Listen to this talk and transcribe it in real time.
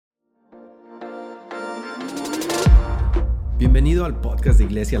Bienvenido al podcast de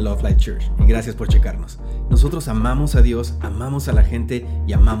Iglesia Love Life Church y gracias por checarnos. Nosotros amamos a Dios, amamos a la gente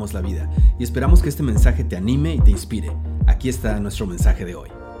y amamos la vida. Y esperamos que este mensaje te anime y te inspire. Aquí está nuestro mensaje de hoy.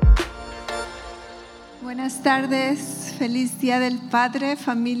 Buenas tardes, feliz Día del Padre,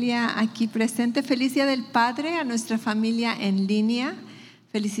 familia aquí presente. Feliz Día del Padre a nuestra familia en línea.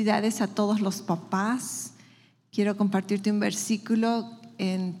 Felicidades a todos los papás. Quiero compartirte un versículo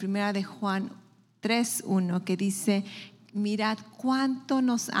en 1 de Juan 3:1 que dice: mirad cuánto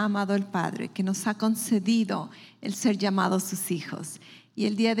nos ha amado el Padre, que nos ha concedido el ser llamados sus hijos. Y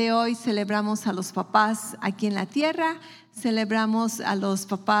el día de hoy celebramos a los papás aquí en la tierra, celebramos a los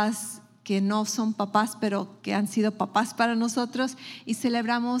papás que no son papás, pero que han sido papás para nosotros, y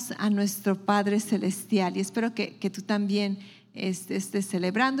celebramos a nuestro Padre Celestial. Y espero que tú también estés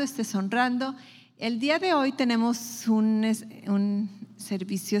celebrando, estés honrando. El día de hoy tenemos un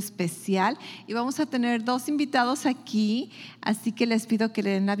servicio especial y vamos a tener dos invitados aquí, así que les pido que le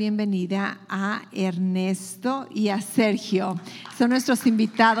den la bienvenida a Ernesto y a Sergio. Son nuestros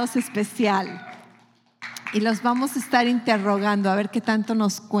invitados especial y los vamos a estar interrogando a ver qué tanto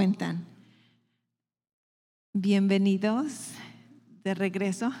nos cuentan. Bienvenidos de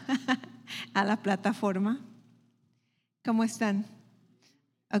regreso a la plataforma. ¿Cómo están?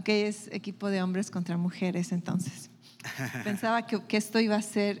 Ok, es equipo de hombres contra mujeres entonces. Pensaba que esto iba a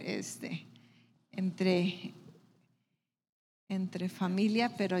ser entre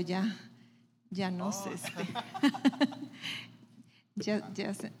familia, pero ya no sé.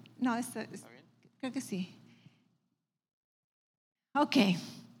 Ya sé. No, creo que sí. Ok,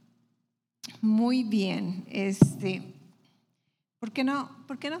 muy bien. ¿Por qué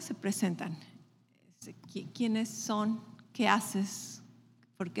no se presentan? ¿Quiénes son? ¿Qué haces?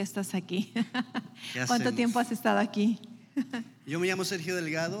 ¿Por qué estás aquí? ¿Cuánto tiempo has estado aquí? Yo me llamo Sergio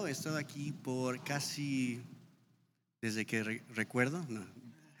Delgado, he estado aquí por casi, desde que recuerdo,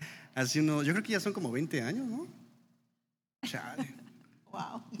 no, yo creo que ya son como 20 años, ¿no? Chale.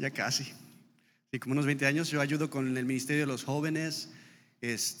 Wow. Ya casi. Sí, como unos 20 años. Yo ayudo con el Ministerio de los Jóvenes,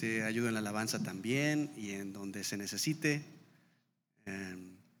 ayudo en la alabanza también y en donde se necesite.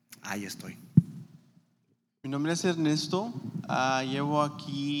 Ahí estoy. Mi nombre es Ernesto, llevo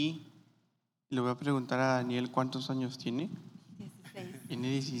aquí, le voy a preguntar a Daniel cuántos años tiene. 16.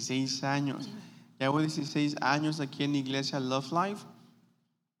 Tiene 16 años. Llevo 16 años aquí en Iglesia Love Life.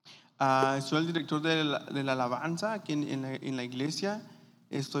 Soy el director de la alabanza aquí en la iglesia.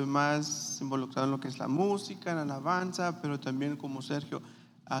 Estoy más involucrado en lo que es la música, en la alabanza, pero también como Sergio,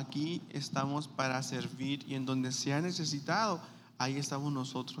 aquí estamos para servir y en donde sea necesitado, ahí estamos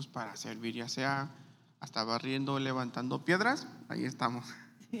nosotros para servir, ya sea hasta barriendo, levantando piedras, ahí estamos.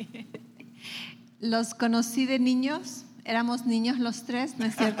 Los conocí de niños, éramos niños los tres, ¿no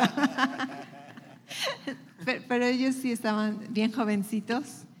es cierto? pero ellos sí estaban bien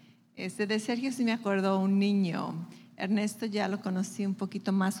jovencitos. De Sergio sí me acuerdo, un niño. Ernesto ya lo conocí un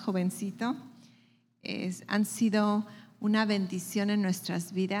poquito más jovencito. Han sido una bendición en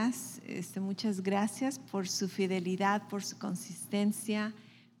nuestras vidas. Muchas gracias por su fidelidad, por su consistencia,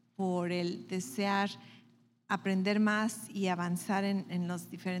 por el desear aprender más y avanzar en los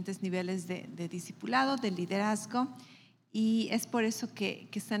diferentes niveles de discipulado, de liderazgo. Y es por eso que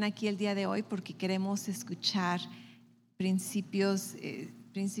están aquí el día de hoy, porque queremos escuchar principios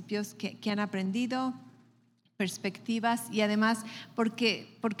que han aprendido, perspectivas, y además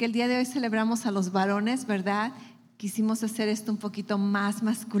porque el día de hoy celebramos a los varones, ¿verdad? Quisimos hacer esto un poquito más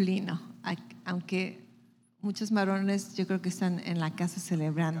masculino, aunque muchos varones yo creo que están en la casa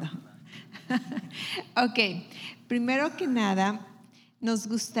celebrando. Ok, primero que nada, nos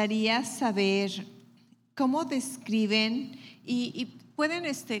gustaría saber cómo describen, y pueden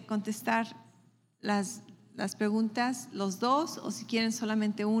contestar las preguntas los dos, o si quieren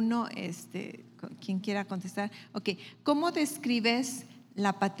solamente uno, quien quiera contestar. Ok, ¿cómo describes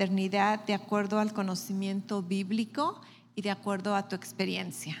la paternidad de acuerdo al conocimiento bíblico y de acuerdo a tu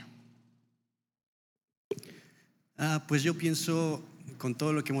experiencia? Pues yo pienso, con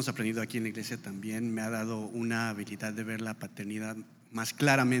todo lo que hemos aprendido aquí en la iglesia también, me ha dado una habilidad de ver la paternidad más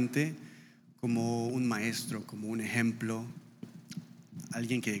claramente como un maestro, como un ejemplo,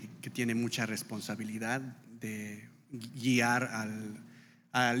 alguien que tiene mucha responsabilidad de guiar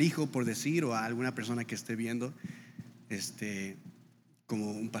al hijo, por decir, o a alguna persona que esté viendo,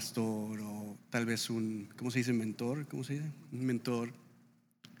 como un pastor o tal vez ¿cómo se dice? Mentor, ¿cómo se dice? Un mentor,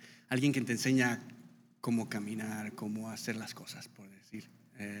 alguien que te enseña cómo caminar, cómo hacer las cosas, por decir.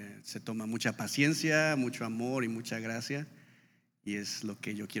 Se toma mucha paciencia, mucho amor y mucha gracia, y es lo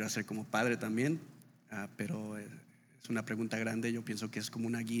que yo quiero hacer como padre también, pero es una pregunta grande. Yo pienso que es como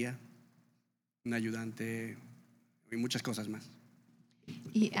una guía, un ayudante, y muchas cosas más.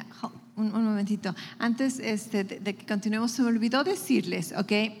 Y un momentito, antes de que continuemos, se me olvidó decirles,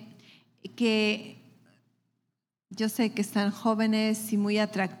 ¿ok? Que yo sé que están jóvenes y muy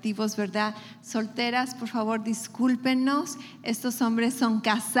atractivos, ¿verdad? Solteras, por favor, discúlpenos. Estos hombres son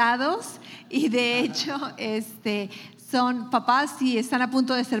casados y de hecho son papás y están a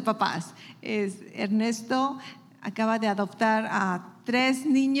punto de ser papás. Ernesto acaba de adoptar a 3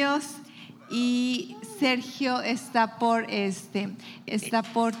 niños y Sergio está por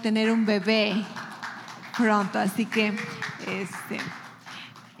tener un bebé pronto, así que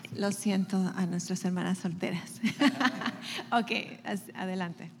lo siento a nuestras hermanas solteras. Ok,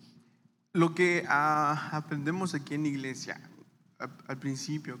 adelante. Lo que aprendemos aquí en la iglesia, al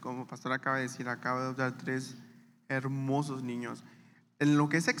principio, como pastor acaba de decir, acaba de adoptar 3 hermosos niños. En lo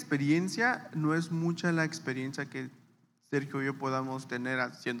que es experiencia, no es mucha la experiencia que Sergio y yo podamos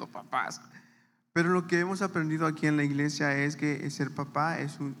tener siendo papás. Pero lo que hemos aprendido aquí en la iglesia es que ser papá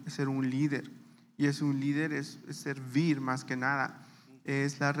es ser un líder. Y un líder es servir más que nada.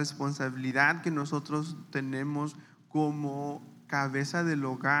 Es la responsabilidad que nosotros tenemos como cabeza del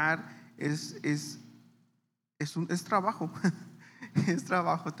hogar. Es trabajo. Es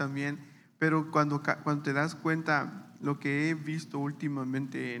trabajo también. Pero cuando te das cuenta, lo que he visto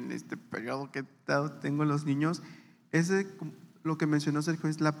últimamente en este periodo que tengo los niños, lo que mencionó Sergio,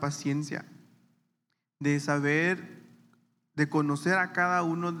 es la paciencia. De saber, de conocer a cada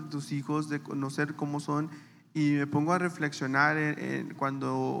uno de tus hijos, de conocer cómo son. Y me pongo a reflexionar en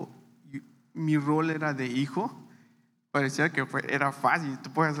cuando mi rol era de hijo, parecía que era fácil,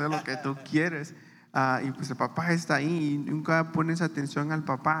 tú puedes hacer lo que tú quieres. Y pues el papá está ahí y nunca pones atención al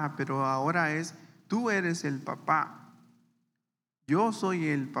papá, pero ahora tú eres el papá. Yo soy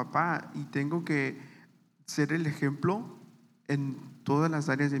el papá y tengo que ser el ejemplo en todas las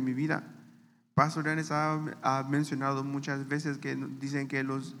áreas de mi vida. Pastor Yanes ha mencionado muchas veces que dicen que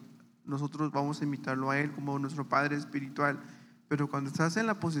nosotros vamos a imitarlo a él como nuestro padre espiritual, pero cuando estás en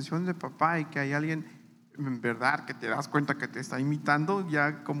la posición de papá y que hay alguien en verdad que te das cuenta que te está imitando,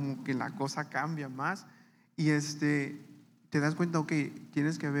 ya como que la cosa cambia más y te das cuenta, ok,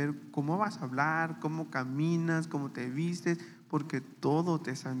 tienes que ver cómo vas a hablar, cómo caminas, cómo te vistes, porque todo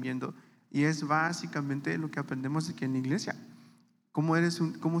te están viendo. Y es básicamente lo que aprendemos aquí en la iglesia,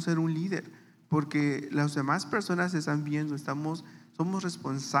 cómo ser un líder, porque las demás personas están viendo, somos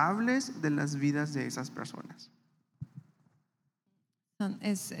responsables de las vidas de esas personas.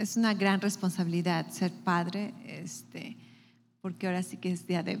 Es una gran responsabilidad ser padre, porque ahora sí que es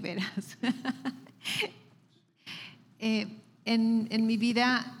día de veras. En mi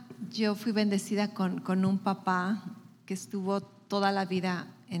vida yo fui bendecida con un papá que estuvo toda la vida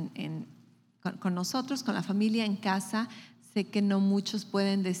con nosotros, con la familia en casa. Sé que no muchos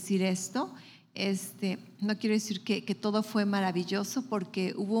pueden decir esto. No quiero decir que todo fue maravilloso,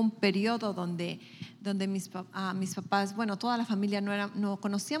 porque hubo un periodo donde mis papás, bueno, toda la familia no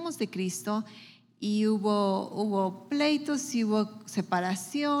conocíamos de Cristo, y hubo pleitos y hubo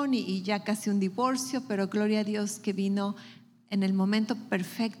separación y ya casi un divorcio, pero gloria a Dios que vino en el momento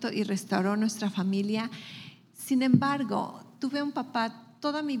perfecto y restauró nuestra familia. Sin embargo, tuve un papá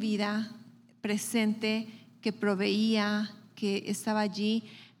toda mi vida presente, que proveía, que estaba allí,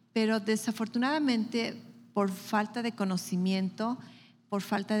 pero desafortunadamente por falta de conocimiento, por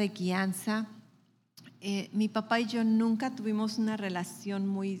falta de guianza, mi papá y yo nunca tuvimos una relación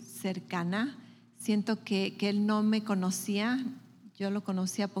muy cercana. Siento que él no me conocía, yo lo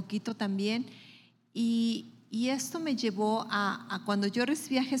conocía poquito también, y esto me llevó a cuando yo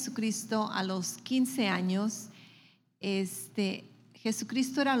recibí a Jesucristo a los 15 años.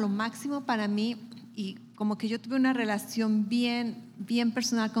 Jesucristo era lo máximo para mí, y como que yo tuve una relación bien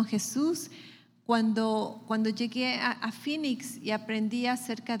personal con Jesús. Cuando llegué a Phoenix y aprendí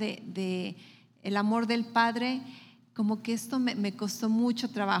acerca de el amor del Padre, como que esto me costó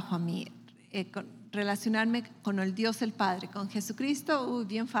mucho trabajo a mí, relacionarme con el Dios el Padre. Con Jesucristo,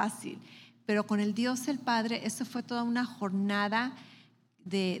 bien fácil, pero con el Dios el Padre, eso fue toda una jornada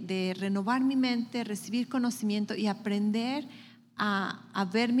de renovar mi mente, recibir conocimiento y aprender a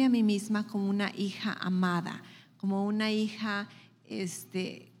verme a mí misma como una hija amada, como una hija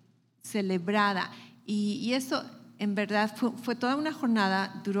celebrada. Y eso en verdad fue toda una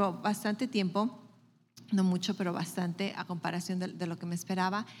jornada, duró bastante tiempo, no mucho, pero bastante a comparación de lo que me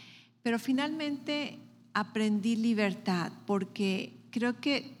esperaba. Pero finalmente aprendí libertad, porque creo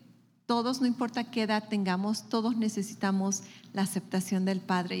que todos, no importa qué edad tengamos, todos necesitamos la aceptación del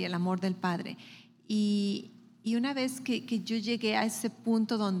Padre y el amor del Padre. Y una vez que yo llegué a ese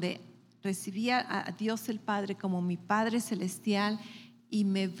punto donde recibía a Dios el Padre como mi Padre celestial y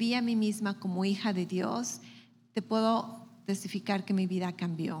me vi a mí misma como hija de Dios, te puedo testificar que mi vida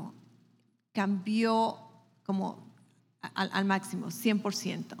cambió como al máximo,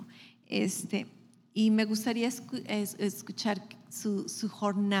 100%. Y me gustaría escuchar su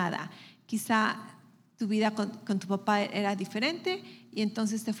jornada. Quizá tu vida con tu papá era diferente y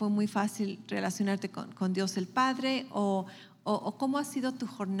entonces te fue muy fácil relacionarte con Dios el Padre, o cómo ha sido tu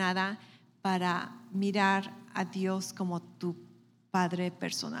jornada para mirar a Dios como tu Padre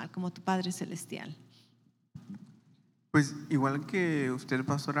personal, como tu Padre celestial. Pues igual que usted,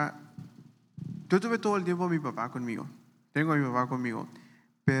 pastora, yo tuve todo el tiempo a mi papá conmigo. Tengo a mi papá conmigo.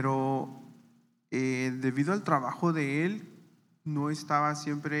 Pero debido al trabajo de él, no estaba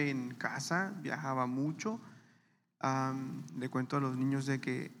siempre en casa, viajaba mucho. Le cuento a los niños de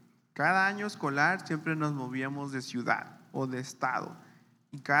que cada año escolar siempre nos movíamos de ciudad o de estado.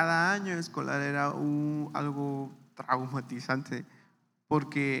 Y cada año escolar era algo traumatizante,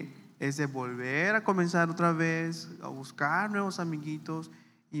 porque es de volver a comenzar otra vez, a buscar nuevos amiguitos.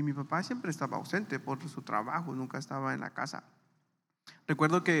 Y mi papá siempre estaba ausente por su trabajo, nunca estaba en la casa.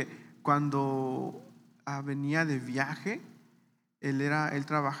 Recuerdo que cuando venía de viaje, él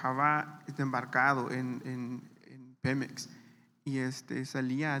trabajaba embarcado en Pemex y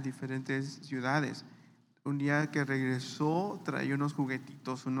salía a diferentes ciudades. Un día que regresó traía unos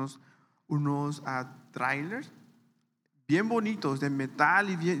juguetitos, unos trailers bien bonitos de metal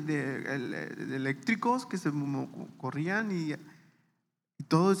y de eléctricos que se corrían y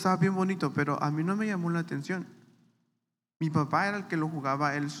todo estaba bien bonito, pero a mí no me llamó la atención. Mi papá era el que lo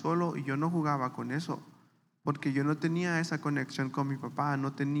jugaba él solo y yo no jugaba con eso, porque yo no tenía esa conexión con mi papá,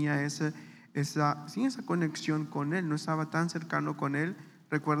 no tenía esa conexión con él, no estaba tan cercano con él.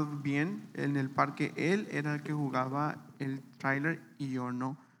 Recuerdo bien, en el parque él era el que jugaba el trailer y yo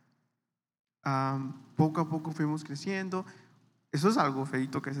no. Poco a poco fuimos creciendo. Eso es algo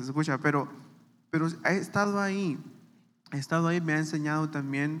feito que se escucha, pero he estado ahí, me ha enseñado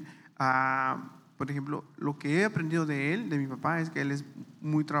también por ejemplo, lo que he aprendido de él, de mi papá, es que él es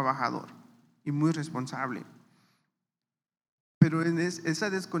muy trabajador y muy responsable. Pero en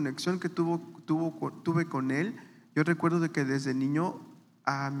esa desconexión que tuve con él, yo recuerdo de que desde niño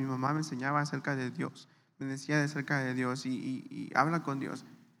mi mamá me enseñaba acerca de Dios, me decía acerca de Dios y habla con Dios.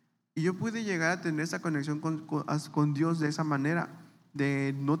 Y yo pude llegar a tener esa conexión con Dios de esa manera,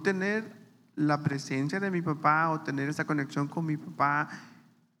 de no tener la presencia de mi papá o tener esa conexión con mi papá.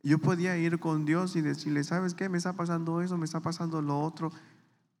 Yo podía ir con Dios y decirle, ¿sabes qué? Me está pasando eso, me está pasando lo otro.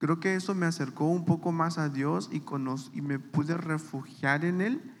 Creo que eso me acercó un poco más a Dios y me pude refugiar en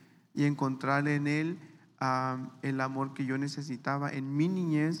Él y encontrar en Él el amor que yo necesitaba en mi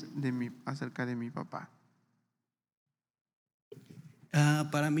niñez acerca de mi papá.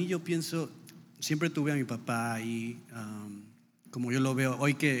 Para mí, yo pienso, siempre tuve a mi papá ahí. Como yo lo veo,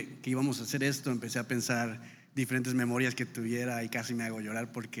 hoy que íbamos a hacer esto, empecé a pensar diferentes memorias que tuviera y casi me hago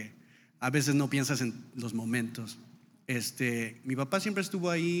llorar porque a veces no piensas en los momentos. Mi papá siempre estuvo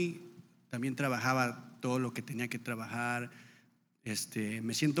ahí, también trabajaba todo lo que tenía que trabajar.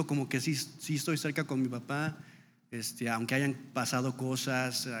 Me siento como que sí estoy cerca con mi papá, aunque hayan pasado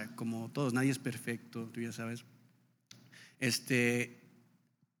cosas, como todos, nadie es perfecto, tú ya sabes.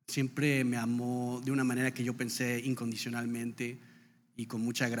 Siempre me amó de una manera que yo pensé incondicionalmente y con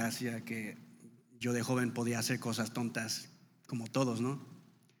mucha gracia, que yo de joven podía hacer cosas tontas como todos, ¿no?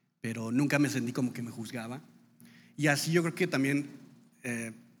 Pero nunca me sentí como que me juzgaba. Y así yo creo que también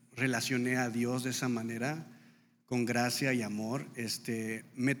relacioné a Dios de esa manera, con gracia y amor.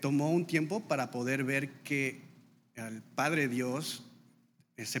 Me tomó un tiempo para poder ver que el Padre Dios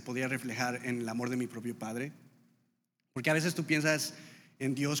se podía reflejar en el amor de mi propio Padre. Porque a veces tú piensas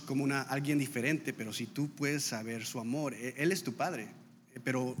en Dios como alguien diferente, pero si tú puedes saber su amor, Él es tu Padre.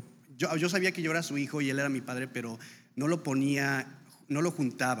 Pero yo sabía que yo era su hijo y Él era mi Padre, pero no lo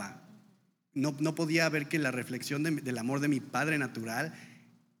juntaba. No podía ver que la reflexión del amor de mi Padre natural,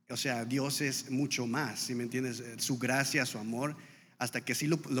 o sea, Dios es mucho más, ¿sí me entiendes? Su gracia, su amor, hasta que sí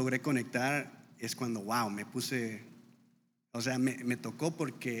lo logré conectar, es cuando, wow, me tocó,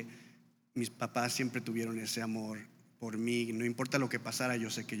 porque mis papás siempre tuvieron ese amor por mí. No importa lo que pasara, yo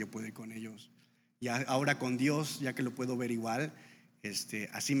sé que yo puedo ir con ellos. Y ahora con Dios, ya que lo puedo ver igual,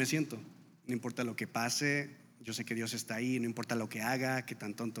 así me siento. No importa lo que pase, yo sé que Dios está ahí. No importa lo que haga, que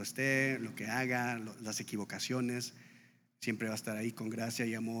tan tonto esté, lo que haga, las equivocaciones, siempre va a estar ahí con gracia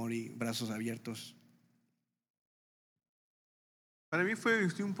y amor y brazos abiertos. Para mí fue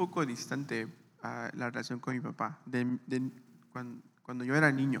un poco distante la relación con mi papá cuando yo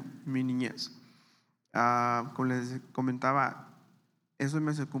era niño, mi niñez. Como les comentaba, eso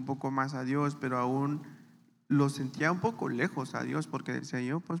me acercó un poco más a Dios, pero aún lo sentía un poco lejos a Dios, porque decía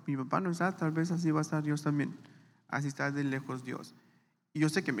yo, pues mi papá no está, tal vez así va a estar Dios también. así está de lejos Dios. Y yo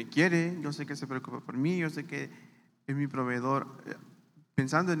sé que me quiere, yo sé que se preocupa por mí, yo sé que es mi proveedor.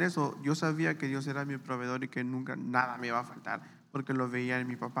 Pensando en eso, yo sabía que Dios era mi proveedor y que nunca nada me iba a faltar, porque lo veía en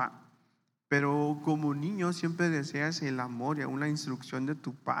mi papá. Pero como niño siempre deseas el amor y aún la instrucción de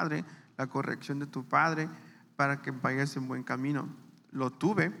tu padre, la corrección de tu padre, para que vayas en buen camino. Lo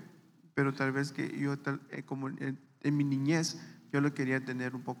tuve, pero tal vez que yo, como en mi niñez, yo lo quería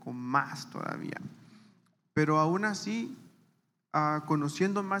tener un poco más todavía. Pero aún así,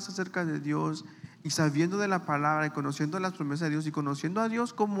 conociendo más acerca de Dios y sabiendo de la palabra y conociendo las promesas de Dios y conociendo a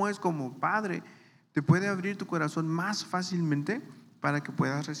Dios como es como Padre, te puede abrir tu corazón más fácilmente para que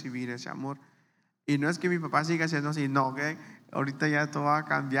puedas recibir ese amor. Y no es que mi papá siga siendo así, no, que ahorita ya todo ha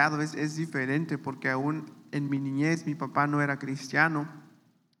cambiado, es diferente, porque aún en mi niñez mi papá no era cristiano,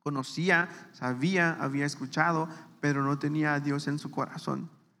 conocía, sabía, había escuchado, pero no tenía a Dios en su corazón.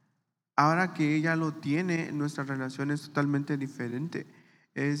 Ahora que ella lo tiene, nuestra relación es totalmente diferente.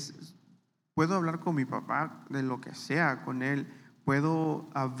 Puedo hablar con mi papá de lo que sea con él, puedo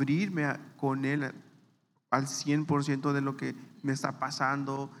abrirme con él al 100% de lo que me está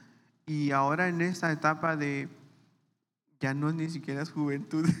pasando. Y ahora en esta etapa ya no ni siquiera es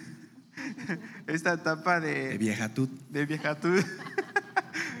juventud, esta etapa De viejatud.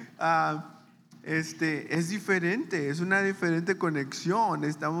 Es diferente, es una diferente conexión.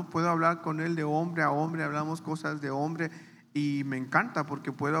 Puedo hablar con él de hombre a hombre, hablamos cosas de hombre y me encanta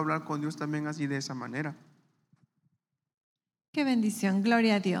porque puedo hablar con Dios también así de esa manera. Qué bendición,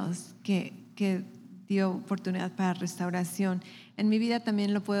 gloria a Dios que dio oportunidad para restauración. En mi vida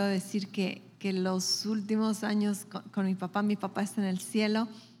también lo puedo decir que los últimos años con mi papá está en el cielo,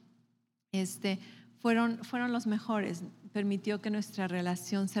 fueron los mejores. Permitió que nuestra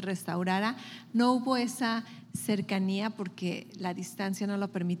relación se restaurara. No hubo esa cercanía porque la distancia no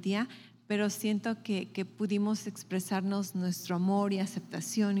lo permitía, pero siento que pudimos expresarnos nuestro amor y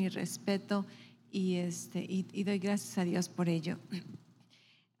aceptación y respeto y doy gracias a Dios por ello.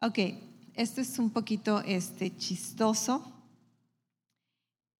 Ok, esto es un poquito chistoso.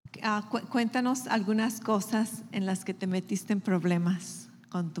 Cuéntanos algunas cosas en las que te metiste en problemas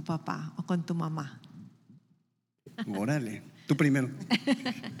con tu papá o con tu mamá. Órale, tú primero.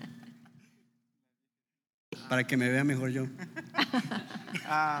 Para que me vea mejor yo.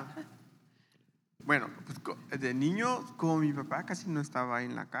 Bueno, pues de niño, como mi papá casi no estaba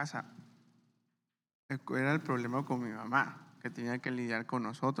en la casa, era el problema con mi mamá, que tenía que lidiar con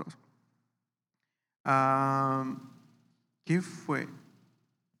nosotros. ¿Qué fue?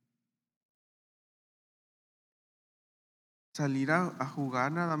 Salir a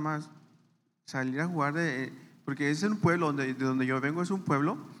jugar nada más. Salir a jugar porque es un pueblo, de donde yo vengo es un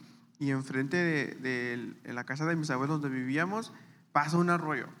pueblo, y enfrente de la casa de mis abuelos donde vivíamos pasa un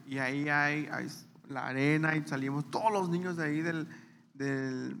arroyo y ahí hay la arena y salimos todos los niños de ahí del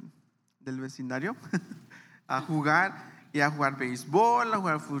vecindario a jugar béisbol, a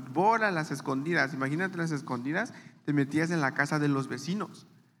jugar fútbol, a las escondidas. Imagínate las escondidas, te metías en la casa de los vecinos.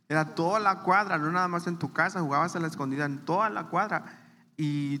 Era toda la cuadra, no nada más en tu casa, jugabas a la escondida en toda la cuadra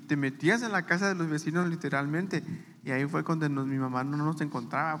y te metías en la casa de los vecinos literalmente. Y ahí fue cuando mi mamá no nos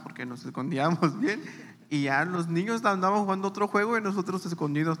encontraba porque nos escondíamos bien y ya los niños andaban jugando otro juego y nosotros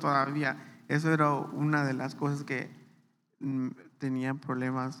escondidos todavía. Eso era una de las cosas que tenía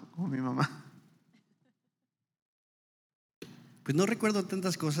problemas con mi mamá. Pues no recuerdo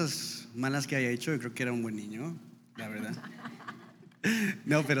tantas cosas malas que haya hecho. Yo creo que era un buen niño, la verdad.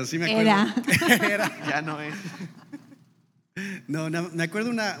 No, pero sí me acuerdo. Era. Ya no es. No, me acuerdo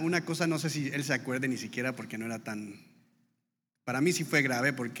una cosa, no sé si él se acuerde ni siquiera porque no era tan... Para mí sí fue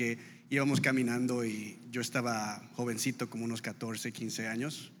grave porque íbamos caminando y yo estaba jovencito, como unos 14, 15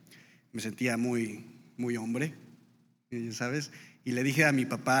 años. Me sentía muy, muy hombre, ¿sabes? Y le dije a mi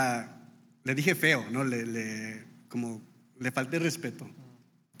papá, le dije feo, ¿no? Como le falté respeto.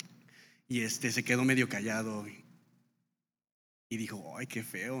 Y se quedó medio callado y dijo, ay, qué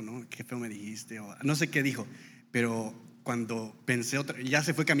feo, ¿no? Qué feo me dijiste. O, no sé qué dijo, pero cuando pensé ya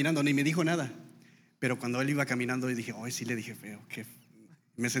se fue caminando, ni me dijo nada. Pero cuando él iba caminando, yo dije, ay, sí le dije feo.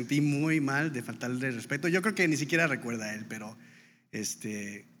 Me sentí muy mal de faltarle respeto. Yo creo que ni siquiera recuerda a él, pero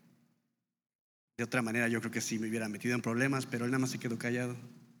de otra manera yo creo que sí me hubiera metido en problemas, pero él nada más se quedó callado.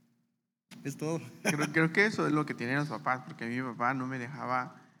 Es todo. Creo que eso es lo que tienen los papás, porque mi papá no me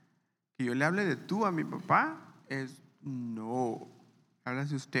dejaba que yo le hable de tú a mi papá. No,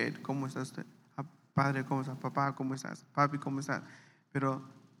 háblase usted, ¿cómo está usted? Padre, ¿cómo estás? Papá, ¿cómo estás? Papi, ¿cómo estás? Pero,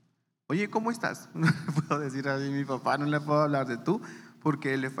 oye, ¿cómo estás? No le puedo decir así a mi papá, no le puedo hablar de tú,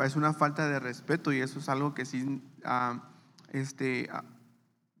 porque es una falta de respeto y eso es algo que sí,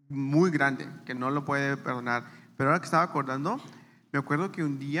 muy grande, que no lo puede perdonar. Pero ahora que estaba acordando, me acuerdo que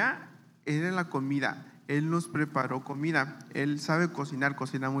un día era en la comida. Él nos preparó comida. Él sabe cocinar,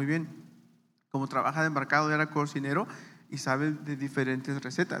 cocina muy bien. Como trabaja de embarcado, era cocinero y sabe de diferentes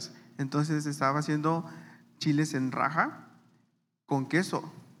recetas. Entonces estaba haciendo chiles en raja con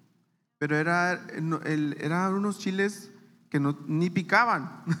queso. Pero eran unos chiles que ni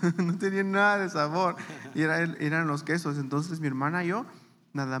picaban, no tenían nada de sabor. Y eran los quesos. Entonces mi hermana y yo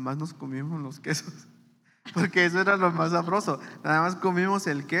nada más nos comimos los quesos, porque eso era lo más sabroso. Nada más comimos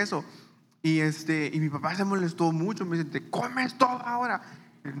el queso. Y mi papá se molestó mucho. Me dice: ¿te comes todo ahora?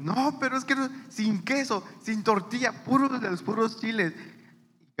 No, pero es que sin queso, sin tortilla, de los puros chiles.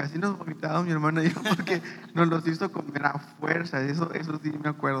 Y casi nos vomitamos mi hermana y yo, porque nos los hizo comer a fuerza. Eso sí me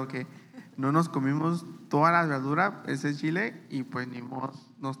acuerdo, que no nos comimos toda la verdura, ese chile, y pues ni modo,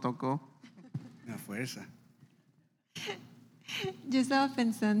 nos tocó. A fuerza. Yo estaba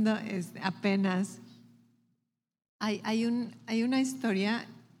pensando apenas, hay una historia,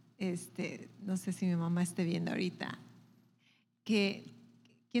 no sé si mi mamá esté viendo ahorita, que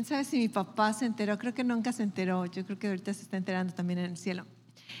quién sabe si mi papá se enteró, creo que nunca se enteró, yo creo que ahorita se está enterando también en el cielo.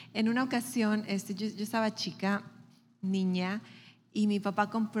 En una ocasión, yo estaba chica, niña, y mi papá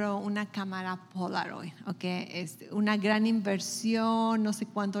compró una cámara Polaroid, ¿okay? Una gran inversión, no sé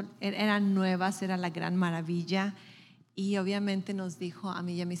cuánto, eran nuevas, era la gran maravilla. Y obviamente nos dijo a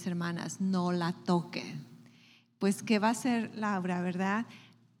mí y a mis hermanas: no la toquen. Pues, ¿qué va a hacer Laura, verdad?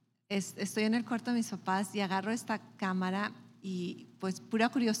 Estoy en el cuarto de mis papás y agarro esta cámara y, pues, pura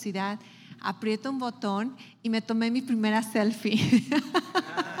curiosidad, aprieto un botón y me tomé mi primera selfie.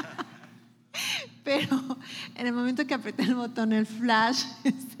 Pero en el momento que apreté el botón, el flash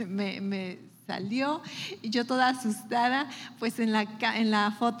me salió y yo toda asustada, pues en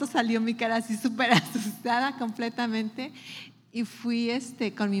la foto salió mi cara así súper asustada completamente. Y fui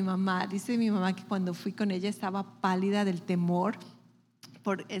con mi mamá. Dice mi mamá que cuando fui con ella estaba pálida del temor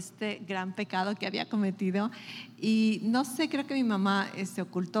por este gran pecado que había cometido. Y no sé, creo que mi mamá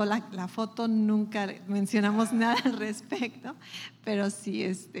ocultó la foto, nunca mencionamos nada al respecto, pero sí,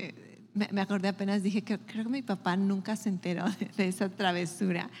 me acordé apenas, dije que creo que mi papá nunca se enteró de esa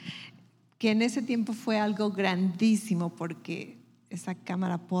travesura, que en ese tiempo fue algo grandísimo, porque esa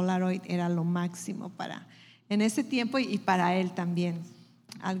cámara Polaroid era lo máximo en ese tiempo y para él también.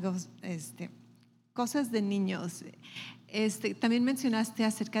 Algo, cosas de niños. También mencionaste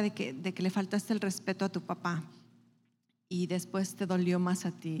acerca de que le faltaste el respeto a tu papá y después te dolió más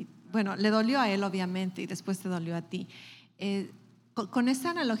a ti. Bueno, le dolió a él obviamente y después te dolió a ti. Con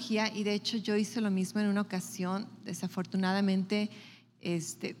esa analogía, y de hecho yo hice lo mismo en una ocasión, desafortunadamente,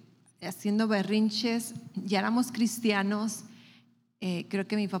 haciendo berrinches, ya éramos cristianos, creo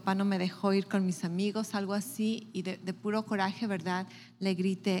que mi papá no me dejó ir con mis amigos, algo así, y de puro coraje, ¿verdad? Le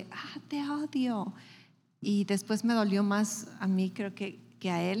grité: te odio. Y después me dolió más a mí, creo que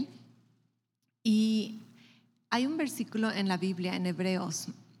a él. Y hay un versículo en la Biblia, en Hebreos,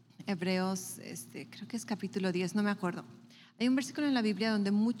 creo que es capítulo 10, no me acuerdo. Hay un versículo en la Biblia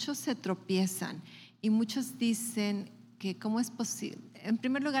donde muchos se tropiezan y muchos dicen que cómo es posible. En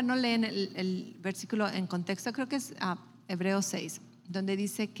primer lugar, no leen el versículo en contexto, creo que es Hebreos 6, donde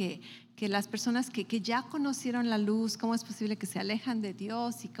dice que las personas que ya conocieron la luz, cómo es posible que se alejan de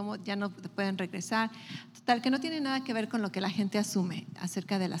Dios y cómo ya no pueden regresar. Total, que no tiene nada que ver con lo que la gente asume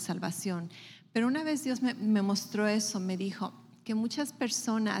acerca de la salvación. Pero una vez Dios me mostró eso, me dijo que muchas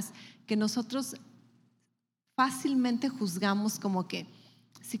personas que nosotros fácilmente juzgamos, como que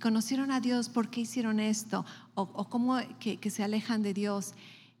si conocieron a Dios, ¿por qué hicieron esto? O cómo que se alejan de Dios.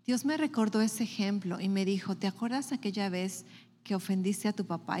 Dios me recordó ese ejemplo y me dijo: ¿te acuerdas aquella vez que ofendiste a tu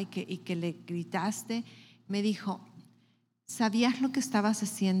papá y que le gritaste? Me dijo: ¿sabías lo que estabas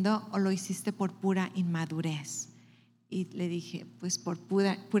haciendo o lo hiciste por pura inmadurez? Y le dije: pues por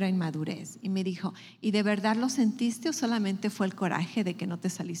pura inmadurez. Y me dijo: ¿y de verdad lo sentiste o solamente fue el coraje de que no te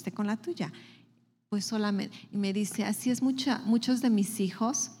saliste con la tuya? Pues solamente. Y me dice: así es muchos de mis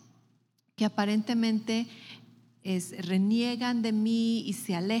hijos que aparentemente reniegan de mí y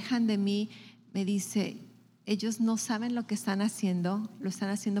se alejan de mí. Me dice: ellos no saben lo que están haciendo, lo están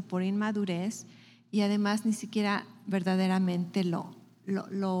haciendo por inmadurez y además ni siquiera verdaderamente lo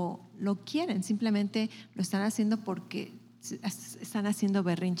quieren, simplemente lo están haciendo porque están haciendo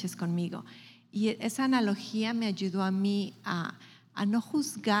berrinches conmigo. Y esa analogía me ayudó a mí a no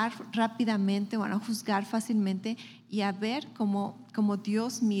juzgar rápidamente o a no juzgar fácilmente y a ver cómo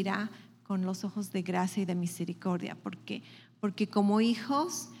Dios mira con los ojos de gracia y de misericordia, porque como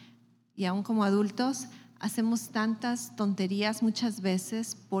hijos y aún como adultos hacemos tantas tonterías muchas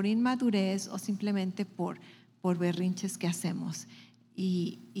veces por inmadurez o simplemente por berrinches que hacemos.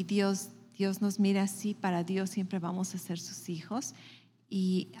 Y Dios Dios nos mira así, para Dios siempre vamos a ser sus hijos.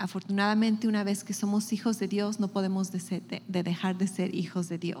 Y afortunadamente, una vez que somos hijos de Dios, no podemos dejar de ser hijos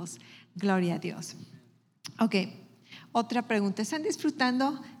de Dios. Gloria a Dios. Ok, otra pregunta. ¿Están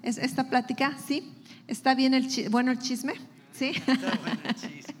disfrutando esta plática? ¿Sí? ¿Está bien bueno el chisme? ¿Sí? Está bueno el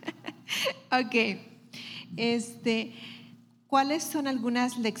chisme. Ok. ¿Cuáles son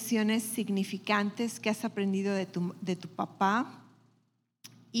algunas lecciones significantes que has aprendido de tu papá?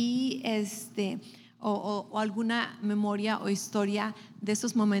 Y o alguna memoria o historia de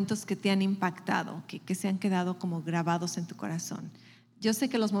esos momentos que te han impactado, que se han quedado como grabados en tu corazón. Yo sé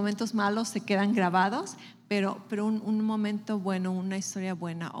que los momentos malos se quedan grabados, pero un momento bueno, una historia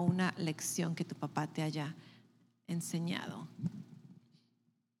buena o una lección que tu papá te haya enseñado.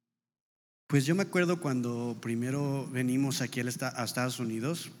 Pues yo me acuerdo cuando primero venimos aquí a Estados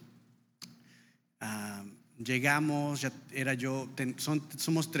Unidos. Llegamos, ya era yo,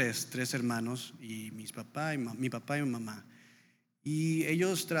 somos tres hermanos, y mi papá y mi mamá. Y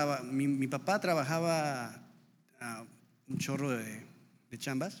ellos, mi papá trabajaba un chorro de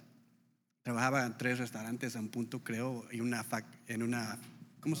chambas. Trabajaba en 3 restaurantes a un punto, creo, y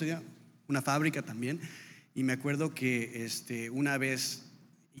 ¿cómo se llama? Una fábrica también. Y me acuerdo que una vez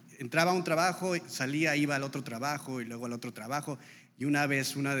entraba a un trabajo, salía, iba al otro trabajo y luego al otro trabajo. Y una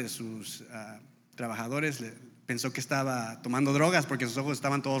vez una de sus trabajadores pensó que estaba tomando drogas porque sus ojos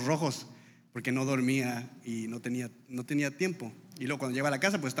estaban todos rojos, porque no dormía y no tenía tiempo. Y luego cuando llega a la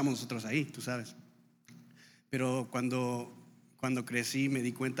casa, pues estamos nosotros ahí, tú sabes. Pero cuando crecí me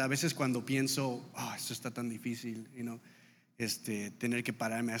di cuenta, a veces cuando pienso, esto está tan difícil, tener que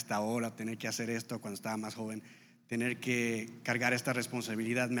pararme hasta ahora, tener que hacer esto cuando estaba más joven, tener que cargar esta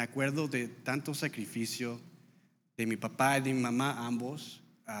responsabilidad. Me acuerdo de tanto sacrificio de mi papá y de mi mamá, ambos,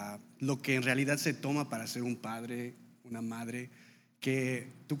 lo que en realidad se toma para ser un padre, una madre,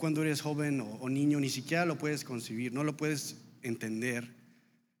 que tú cuando eres joven o niño ni siquiera lo puedes concebir, no lo puedes entender.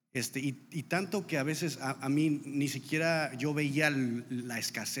 Y tanto que a veces a mí ni siquiera yo veía la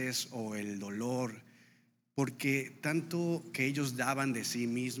escasez o el dolor, porque tanto que ellos daban de sí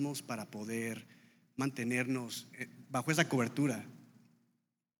mismos para poder mantenernos bajo esa cobertura.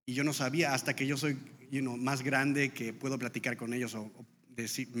 Y yo no sabía, hasta que yo soy más grande, que puedo platicar con ellos o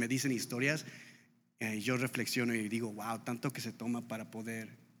me dicen historias, yo reflexiono y digo, wow, tanto que se toma para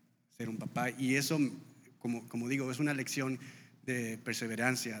poder ser un papá. Y eso, como digo, es una lección de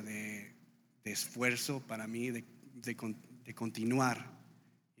perseverancia, de esfuerzo para mí, de continuar,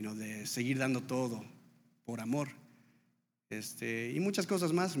 de seguir dando todo por amor. Y muchas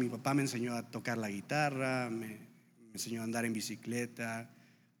cosas más. Mi papá me enseñó a tocar la guitarra, me enseñó a andar en bicicleta,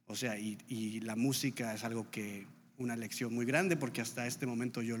 y la música es algo una lección muy grande, porque hasta este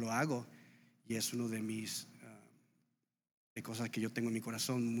momento yo lo hago, y es uno de mis de cosas que yo tengo en mi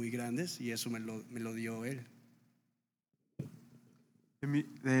corazón muy grandes, y eso me lo dio él.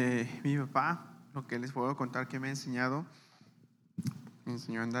 De mi papá, lo que les puedo contar que me ha enseñado. Me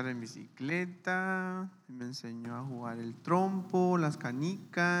enseñó a andar en bicicleta, me enseñó a jugar el trompo, las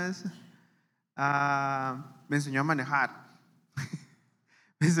canicas, me enseñó a manejar.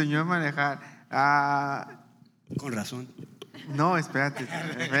 Me enseñó a manejar. Con razón. No, espérate.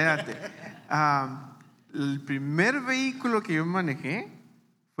 El primer vehículo que yo manejé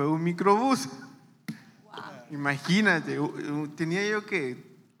fue un microbús. Imagínate, tenía yo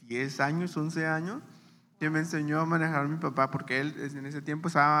que 10 años, 11 años, que me enseñó a manejar mi papá, porque él en ese tiempo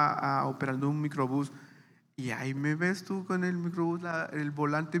estaba operando un microbús. Y ahí me ves tú con el microbús, el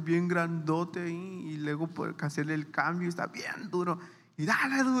volante bien grandote ahí, y luego hacerle el cambio, está bien duro, y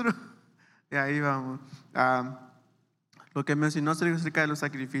dale duro. Y ahí vamos. Lo que mencionó acerca de los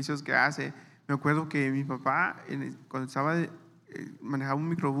sacrificios que hace, me acuerdo que mi papá, cuando manejaba un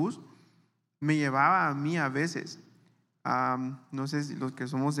microbús, me llevaba a mí a veces. No sé si los que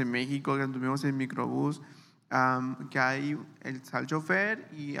somos de México, que anduvimos en microbús, que hay el chofer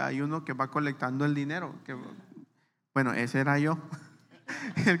y hay uno que va colectando el dinero. Bueno, ese era yo,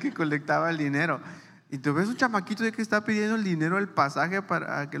 el que colectaba el dinero. Y tú ves un chamaquito de que está pidiendo el dinero, el pasaje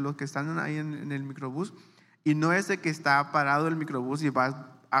para que los que están ahí en el microbús. Y no es de que está parado el microbús y vas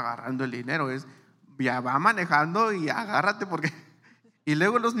agarrando el dinero, ya va manejando y agárrate porque... Y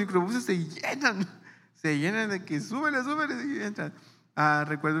luego los microbuses se llenan de que súbele y entran.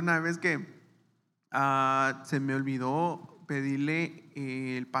 Recuerdo una vez que se me olvidó pedirle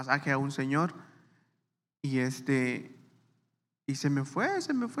el pasaje a un señor y se me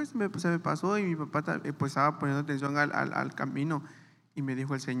pasó, y mi papá pues estaba poniendo atención al camino, y me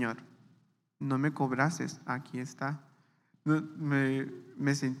dijo el señor: no me cobrases, aquí está.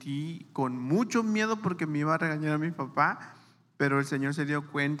 Me sentí con mucho miedo porque me iba a regañar a mi papá, pero el Señor se dio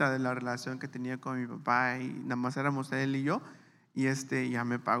cuenta de la relación que tenía con mi papá y nada más éramos él y yo, y ya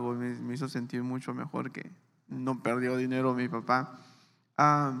me pagó, me hizo sentir mucho mejor que no perdió dinero mi papá.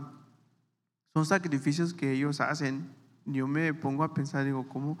 Son sacrificios que ellos hacen. Yo me pongo a pensar, digo,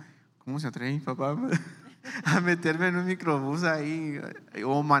 ¿cómo se atreve mi papá a meterme en un microbús ahí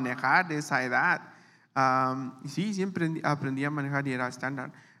o manejar de esa edad? Sí, siempre aprendí a manejar y era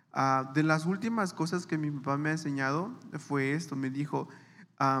estándar. De las últimas cosas que mi papá me ha enseñado fue esto. Me dijo,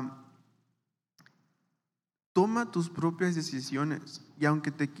 toma tus propias decisiones y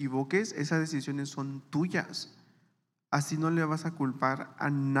aunque te equivoques, esas decisiones son tuyas. Así no le vas a culpar a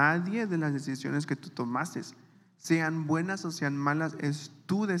nadie de las decisiones que tú tomaste. Sean buenas o sean malas, es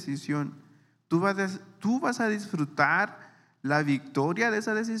tu decisión. Tú vas a disfrutar la victoria de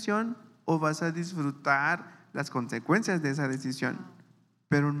esa decisión o vas a disfrutar las consecuencias de esa decisión.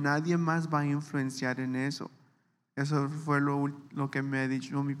 Pero nadie más va a influenciar en eso. Eso fue lo que me ha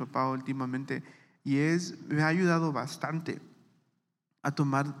dicho mi papá últimamente. Y me ha ayudado bastante a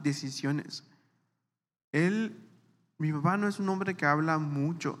tomar decisiones. Mi papá no es un hombre que habla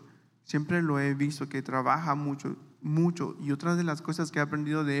mucho. Siempre lo he visto que trabaja mucho. Y otra de las cosas que he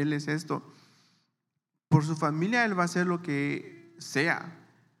aprendido de él es esto. Por su familia él va a hacer lo que sea.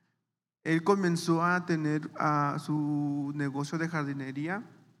 Él comenzó a tener su negocio de jardinería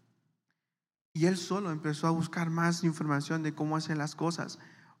y él solo empezó a buscar más información de cómo hacer las cosas.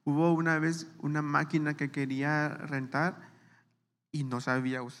 Hubo una vez una máquina que quería rentar y no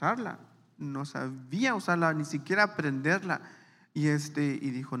sabía usarla, ni siquiera aprenderla. Y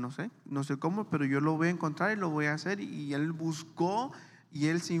dijo, no sé cómo, pero yo lo voy a encontrar y lo voy a hacer. Y él buscó y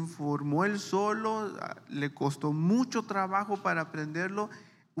él se informó él solo. Le costó mucho trabajo para aprenderlo.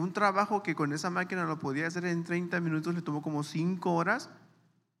 Un trabajo que con esa máquina lo podía hacer en 30 minutos, le tomó como 5 horas,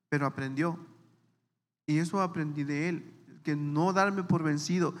 pero aprendió. Y eso aprendí de él, que no darme por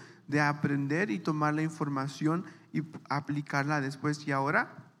vencido, de aprender y tomar la información y aplicarla después. Y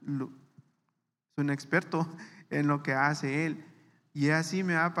ahora soy un experto en lo que hace él. Y así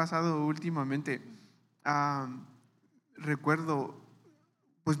me ha pasado últimamente. Recuerdo,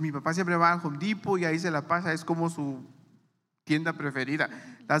 pues mi papá siempre va al Home Depot y ahí se la pasa, es como su tienda preferida.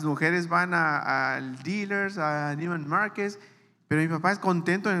 Las mujeres van al Dealers, a Neiman Marcus, pero mi papá es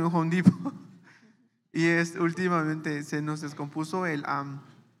contento en el Home Depot. Y últimamente se nos descompuso el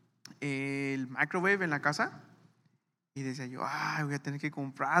microwave en la casa y decía yo, voy a tener que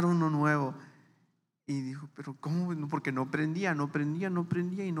comprar uno nuevo. Y dijo, pero ¿cómo? Porque no prendía,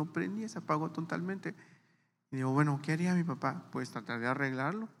 se apagó totalmente. Y digo, bueno, ¿qué haría mi papá? Pues tratar de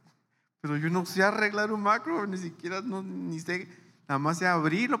arreglarlo. Pero yo no sé arreglar un microwave, ni siquiera, ni sé, nada más sé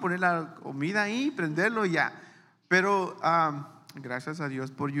abrirlo, poner la comida ahí, prenderlo y ya. Pero gracias a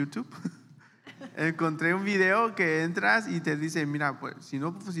Dios por YouTube encontré un video que entras y te dice, mira, pues si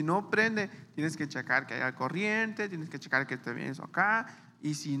no prende, tienes que checar que haya corriente, tienes que checar que esté bien eso acá,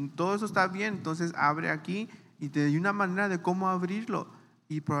 y si todo eso está bien, entonces abre aquí y te doy una manera de cómo abrirlo,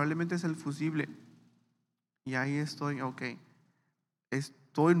 y probablemente es el fusible. Y ahí estoy, ok,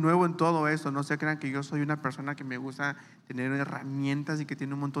 estoy nuevo en todo esto. No se crean que yo soy una persona que me gusta tener herramientas y que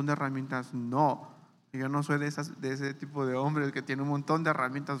tiene un montón de herramientas. No, yo no soy de ese tipo de hombres que tiene un montón de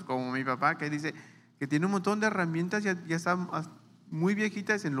herramientas como mi papá, que dice que tiene un montón de herramientas, ya está muy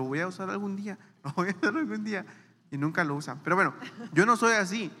viejita y dice, lo voy a usar algún día, y nunca lo usan. Pero bueno, yo no soy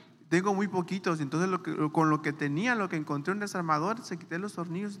así, tengo muy poquitos. Entonces con lo que tenía, lo que encontré, un desarmador, se quité los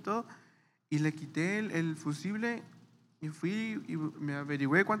tornillos y todo, y le quité el fusible y fui y me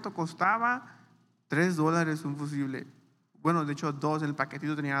averigüé cuánto costaba. $3 un fusible. Bueno, de hecho 2, el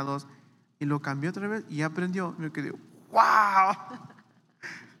paquetito tenía 2. Y lo cambió otra vez y aprendió. Me quedé, ¡wow!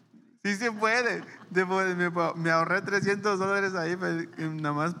 Sí se puede. Me ahorré $300 ahí,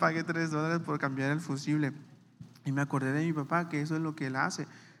 nada más pagué $3 por cambiar el fusible. Y me acordé de mi papá, que eso es lo que él hace.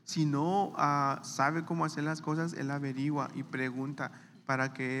 Si no sabe cómo hacer las cosas, él averigua y pregunta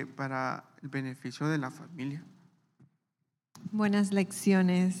para el beneficio de la familia. Buenas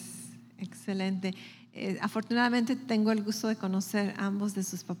lecciones, excelente. Afortunadamente tengo el gusto de conocer a ambos de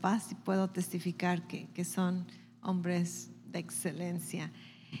sus papás y puedo testificar que son hombres de excelencia.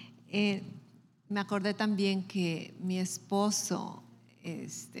 Me acordé también que mi esposo,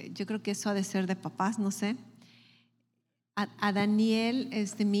 yo creo que eso ha de ser de papás, no sé. A Daniel,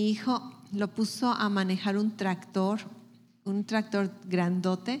 mi hijo, lo puso a manejar un tractor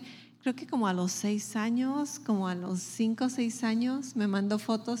grandote. Creo que como a los 6 años, como a los 5 o 6 años, me mandó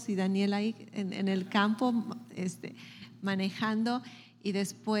fotos y Daniel ahí en el campo manejando. Y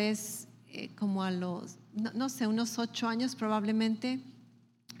después, como a los, no sé, unos 8 años probablemente,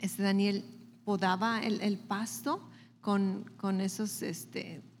 Daniel podaba el pasto con esos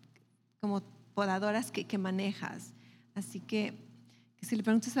como podadoras que manejas. Así que si le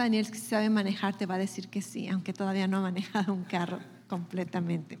preguntas a Daniel si sabe manejar, te va a decir que sí, aunque todavía no ha manejado un carro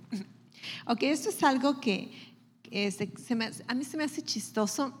completamente. Ok, esto es algo que a mí se me hace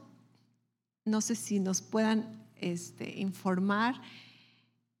chistoso. No sé si nos puedan informar.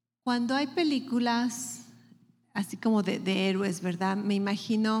 Cuando hay películas así como de héroes, ¿verdad? Me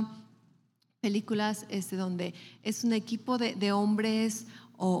imagino películas donde es un equipo de hombres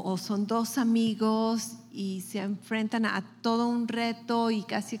o son dos amigos y se enfrentan a todo un reto y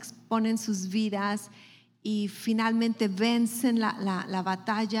casi exponen sus vidas y finalmente vencen la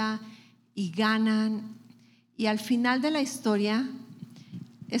batalla y ganan. Y al final de la historia,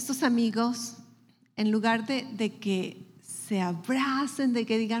 estos amigos, en lugar de que se abracen, de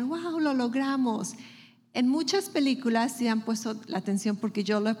que digan, wow, lo logramos. En muchas películas, si han puesto la atención, porque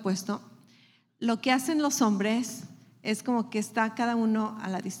yo lo he puesto, lo que hacen los hombres es como que está cada uno a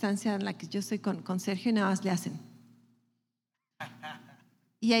la distancia en la que yo estoy con Sergio y nada más le hacen.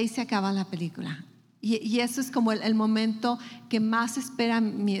 Y ahí se acaba la película. Y eso es como el momento que más espera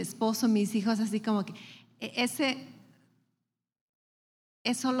mi esposo, mis hijos, así como que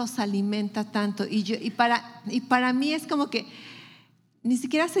eso los alimenta tanto. Y para mí es como que ni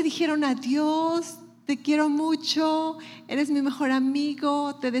siquiera se dijeron adiós, te quiero mucho, eres mi mejor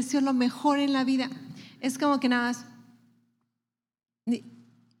amigo, te deseo lo mejor en la vida. Es como que nada más.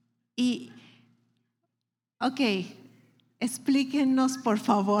 Y, ok, explíquenos por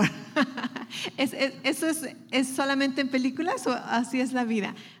favor. ¿Eso es solamente en películas o así es la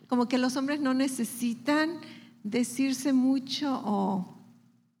vida? Como que los hombres no necesitan decirse mucho o...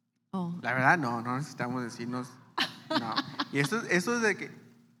 La verdad no necesitamos decirnos, no. Y eso es de que,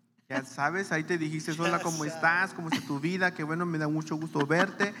 ya sabes, ahí te dijiste, hola, ¿cómo estás? ¿Cómo está tu vida? Qué bueno, me da mucho gusto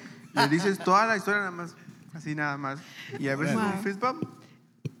verte. Le dices toda la historia nada más, así nada más. Y a veces un fist bump.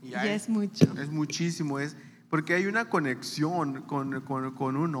 Y ya es mucho. Es muchísimo, porque hay una conexión con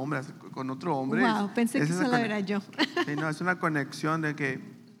un hombre, con otro hombre. Wow, pensé que solo era yo. Sí, no, es una conexión de que,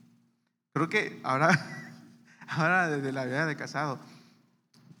 creo que ahora desde la vida de casado,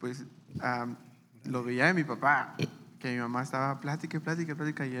 pues lo veía de mi papá, que mi mamá estaba plática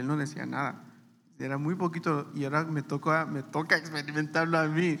y él no decía nada. Era muy poquito y ahora me toca experimentarlo a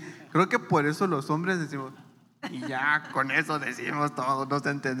mí. Creo que por eso los hombres decimos, y ya con eso decimos todo, nos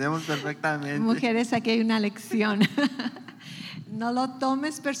entendemos perfectamente. Mujeres, aquí hay una lección. No lo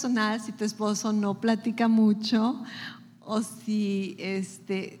tomes personal si tu esposo no platica mucho o si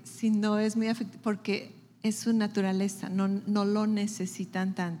no es muy afectivo, porque es su naturaleza, no lo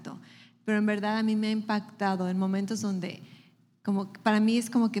necesitan tanto. Pero en verdad a mí me ha impactado en momentos donde para mí es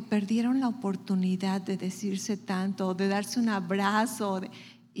como que perdieron la oportunidad de decirse tanto, de darse un abrazo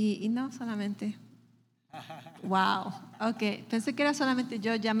y no solamente. Wow, ok, pensé que era solamente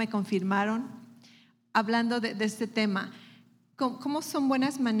yo, ya me confirmaron. Hablando de este tema, ¿cómo son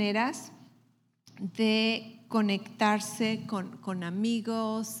buenas maneras de conectarse con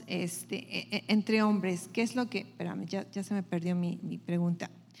amigos entre hombres? ¿Qué es lo que...? Espérame, ya se me perdió mi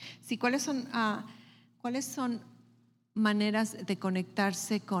pregunta. Sí, ¿cuáles son maneras de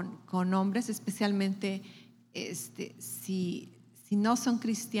conectarse con hombres, especialmente si no son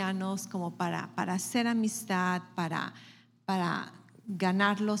cristianos, como para hacer amistad, para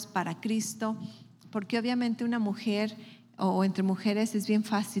ganarlos para Cristo? Porque obviamente una mujer o entre mujeres es bien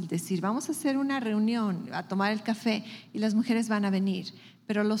fácil decir, vamos a hacer una reunión, a tomar el café y las mujeres van a venir,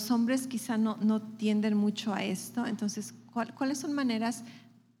 pero los hombres quizá no tienden mucho a esto. Entonces, ¿cuáles son maneras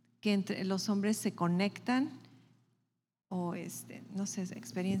que entre los hombres se conectan? O no sé,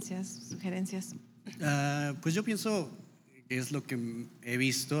 experiencias, sugerencias. Pues yo pienso que es lo que he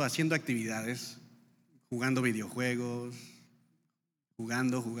visto haciendo actividades, jugando videojuegos,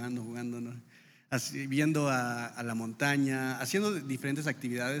 jugando, ¿no? Viendo a la montaña, haciendo diferentes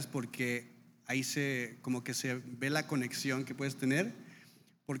actividades, porque ahí como que se ve la conexión que puedes tener,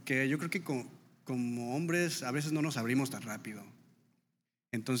 porque yo creo que como hombres a veces no nos abrimos tan rápido.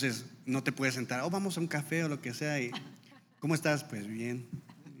 Entonces no te puedes sentar, vamos a un café o lo que sea y ¿cómo estás? Pues bien.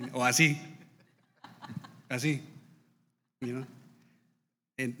 O así, you know?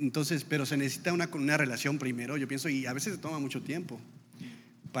 Entonces, pero se necesita una relación primero, yo pienso, y a veces se toma mucho tiempo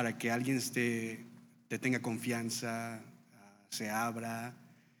para que alguien te tenga confianza, se abra,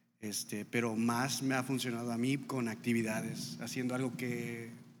 pero más me ha funcionado a mí con actividades, haciendo algo que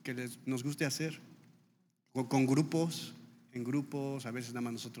nos guste hacer, o con grupos, en grupos, a veces nada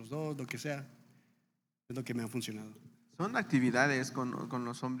más nosotros dos, lo que sea, es lo que me ha funcionado. Son actividades con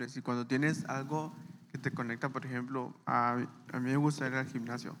los hombres, y cuando tienes algo que te conecta, por ejemplo, a mí me gusta ir al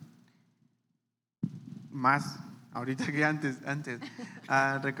gimnasio, más ahorita que antes.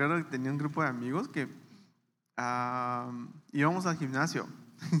 Recuerdo que tenía un grupo de amigos que íbamos al gimnasio.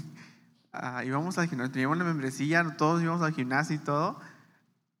 Teníamos la membresía, todos íbamos al gimnasio y todo.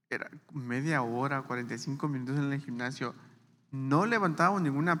 Era media hora, 45 minutos en el gimnasio. No levantábamos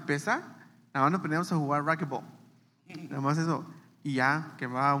ninguna pesa, nada más nos poníamos a jugar racquetball. Nada más eso. Y ya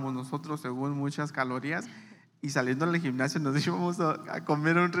quemábamos nosotros según muchas calorías. Y saliendo del gimnasio nos íbamos a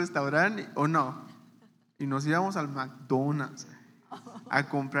comer a un restaurante o no. Y nos íbamos al McDonald's a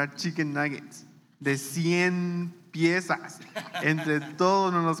comprar chicken nuggets de 100 piezas. Entre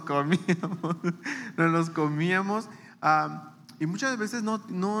todos nos los comíamos. Y muchas veces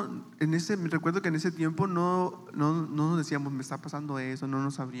recuerdo que en ese tiempo no nos decíamos, me está pasando eso, no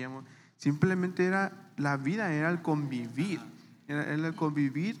nos sabríamos. Simplemente era la vida, era el convivir. Era el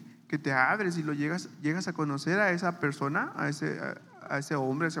convivir que te abres y llegas a conocer a esa persona, a ese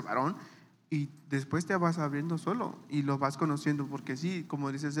hombre, a ese varón, y después te vas abriendo solo y lo vas conociendo. Porque sí,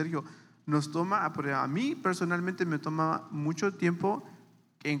 como dice Sergio, a mí personalmente me toma mucho tiempo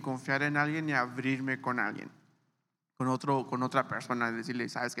en confiar en alguien y abrirme con alguien. Con otra persona, decirle,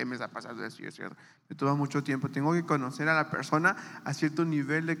 ¿sabes qué me está pasando eso y eso? Me toma mucho tiempo. Tengo que conocer a la persona a cierto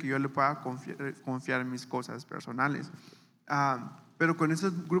nivel de que yo le pueda confiar en mis cosas personales. Pero con ese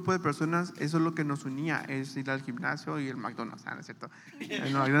grupo de personas, eso es lo que nos unía, es ir al gimnasio y el McDonald's, ¿no es cierto?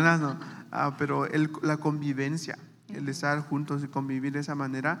 No, McDonald's no. Pero la convivencia, el estar juntos y convivir de esa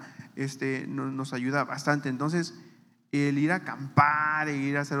manera, nos ayuda bastante. Entonces, el ir a acampar e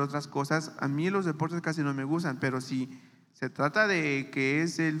ir a hacer otras cosas, a mí los deportes casi no me gustan, pero si se trata de que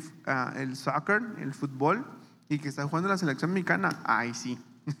es el soccer, el fútbol, y que está jugando la selección mexicana, ahí sí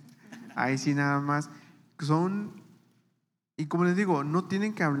nada más y como les digo, no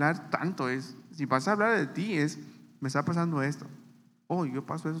tienen que hablar tanto. Si vas a hablar de ti, me está pasando esto, yo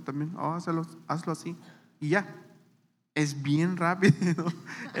paso eso también, hazlo así y ya. Es bien rápido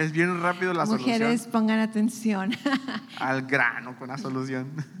la solución. Mujeres, pongan atención. Al grano con la solución.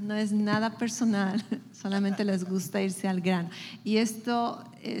 No es nada personal, solamente les gusta irse al grano. Y esto,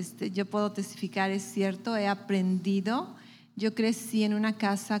 yo puedo testificar, es cierto, he aprendido. Yo crecí en una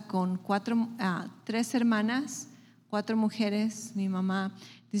casa con 3 hermanas, 4 mujeres, mi mamá.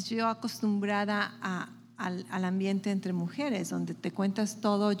 Entonces yo acostumbrada al ambiente entre mujeres, donde te cuentas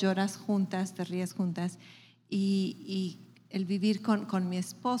todo, lloras juntas, te ríes juntas. Y el vivir con mi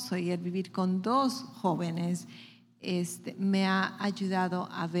esposo y el vivir con 2 jóvenes me ha ayudado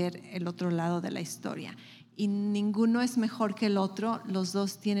a ver el otro lado de la historia. Y ninguno es mejor que el otro, los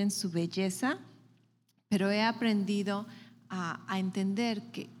 2 tienen su belleza, pero he aprendido a entender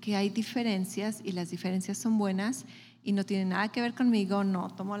que hay diferencias y las diferencias son buenas y no tienen nada que ver conmigo,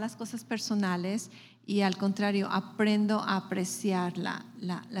 no tomo las cosas personales. Y al contrario, aprendo a apreciar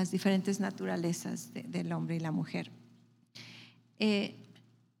las diferentes naturalezas del hombre y la mujer. He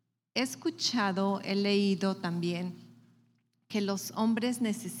leído también que los hombres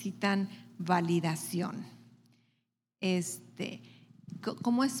necesitan validación.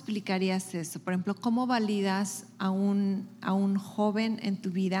 ¿Cómo explicarías eso? Por ejemplo, ¿cómo validas a un joven en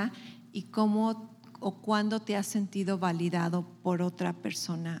tu vida y cómo o cuándo te has sentido validado por otra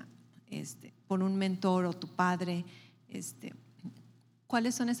persona? Por un mentor o tu padre,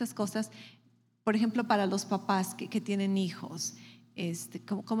 ¿cuáles son esas cosas? Por ejemplo, para los papás que tienen hijos,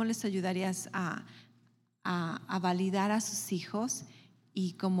 ¿cómo les ayudarías a validar a sus hijos?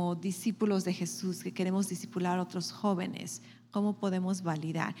 Y como discípulos de Jesús, que queremos discipular a otros jóvenes, ¿cómo podemos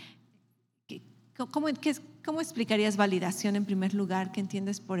validar? ¿Cómo explicarías validación en primer lugar? ¿Qué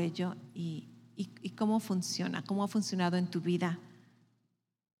entiendes por ello? ¿Y cómo funciona? ¿Cómo ha funcionado en tu vida?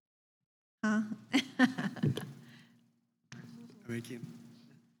 A ver quién.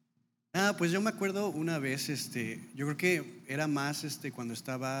 Pues yo me acuerdo una vez, yo creo que era más cuando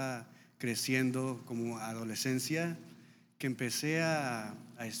estaba creciendo como adolescencia, que empecé a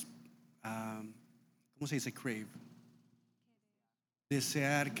 ¿cómo se dice? Crave.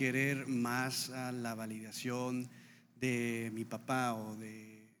 Desear, querer más la validación de mi papá o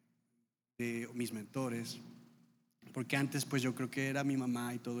de mis mentores. Porque antes pues yo creo que era mi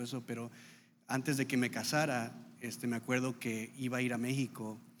mamá y todo eso, pero antes de que me casara, me acuerdo que iba a ir a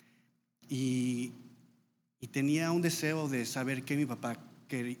México y tenía un deseo de saber qué mi papá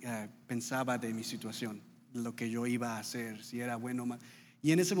pensaba de mi situación, lo que yo iba a hacer, si era bueno o mal.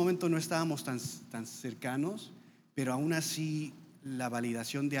 Y en ese momento no estábamos tan cercanos, pero aún así la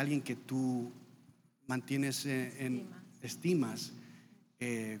validación de alguien que tú mantienes en estimas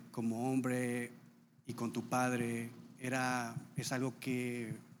como hombre y con tu padre es algo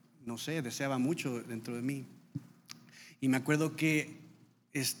que, no sé, deseaba mucho dentro de mí. Y me acuerdo que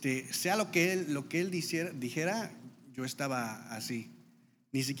sea lo que él dijera, yo estaba así.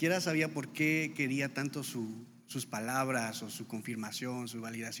 Ni siquiera sabía por qué quería tanto sus palabras o su confirmación, su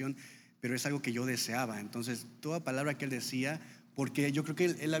validación, pero es algo que yo deseaba. Entonces, toda palabra que él decía, porque yo creo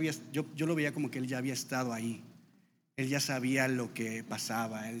que yo lo veía como que él ya había estado ahí. Él ya sabía lo que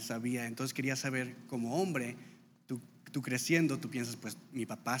pasaba, él sabía. Entonces quería saber, como hombre, tú creciendo, tú piensas, pues mi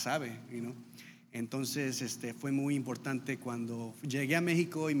papá sabe, ¿no? Entonces fue muy importante cuando llegué a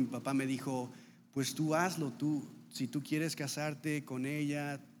México y mi papá me dijo, pues tú hazlo, si tú quieres casarte con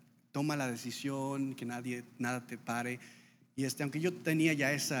ella, toma la decisión, que nada te pare. Y aunque yo tenía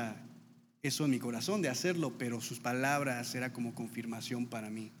ya eso en mi corazón de hacerlo, pero sus palabras era como confirmación para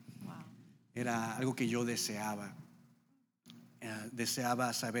mí. Wow. Era algo que yo deseaba.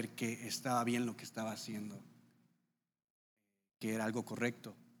 Deseaba saber que estaba bien lo que estaba haciendo, que era algo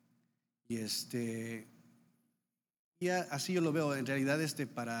correcto. Y así yo lo veo. En realidad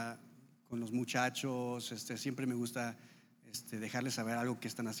con los muchachos siempre me gusta dejarles saber algo que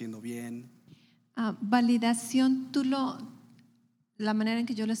están haciendo bien. Validación, la manera en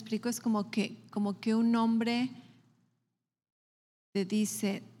que yo lo explico es como que un hombre te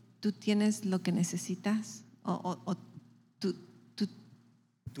dice, tú tienes lo que necesitas, o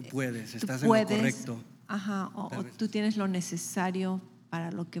tú puedes, estás tú puedes, en lo correcto. Ajá, o tú tienes lo necesario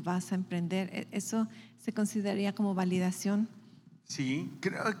para lo que vas a emprender. ¿Eso se consideraría como validación? Sí,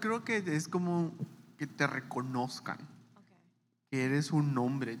 creo que es como que te reconozcan, que eres un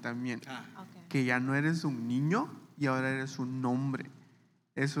hombre también, que ya no eres un niño y ahora eres un hombre.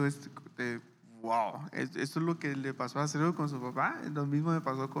 Eso es wow. Esto es lo que le pasó a Sergio con su papá. Lo mismo me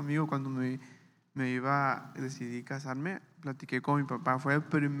pasó conmigo cuando decidí casarme. Platiqué con mi papá, fue el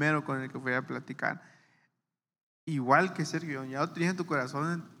primero con el que fui a platicar. Igual que Sergio, ya lo tenías en tu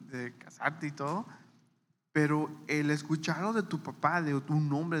corazón de casarte y todo, pero el escucharlo de tu papá, de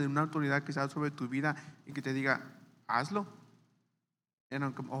un hombre, de una autoridad que está sobre tu vida y que te diga, hazlo.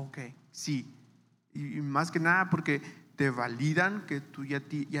 Era como, ok, sí. Y más que nada porque te validan que tú ya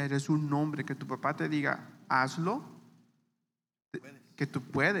eres un hombre, que tu papá te diga, hazlo, que tú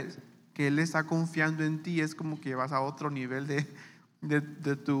puedes, que él está confiando en ti, es como que vas a otro nivel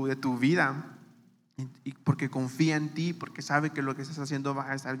de tu vida, y porque confía en ti, porque sabe que lo que estás haciendo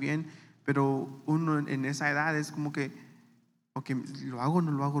va a estar bien. Pero uno en esa edad es como que, ok, lo hago,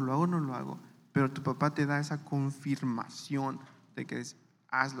 no lo hago, lo hago, no lo hago. Pero tu papá te da esa confirmación de que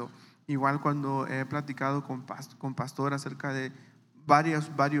hazlo. Igual cuando he platicado con pastor acerca de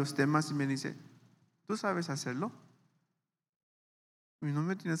varios temas y me dice, ¿tú sabes hacerlo? Y no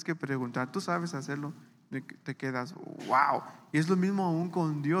me tienes que preguntar, ¿tú sabes hacerlo? Te quedas, wow. Y es lo mismo aún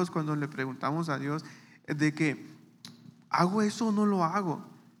con Dios, cuando le preguntamos a Dios de que, ¿hago eso o no lo hago?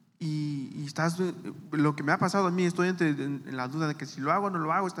 Y lo que me ha pasado a mí, estoy en la duda de que si lo hago o no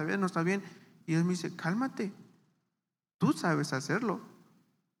lo hago, está bien, no está bien. Y Dios me dice, cálmate, tú sabes hacerlo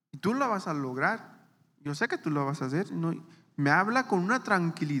y tú lo vas a lograr. Yo sé que tú lo vas a hacer. ¿No? Me habla con una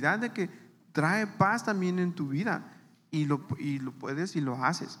tranquilidad de que trae paz también en tu vida, y lo puedes y lo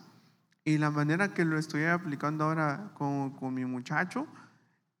haces. Y la manera que lo estoy aplicando ahora con mi muchacho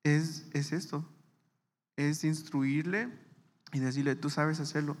es esto, es instruirle y decirle, tú sabes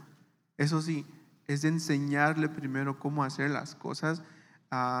hacerlo. Eso sí, es de enseñarle primero cómo hacer las cosas.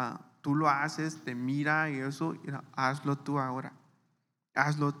 Tú lo haces, te mira y eso, hazlo tú ahora.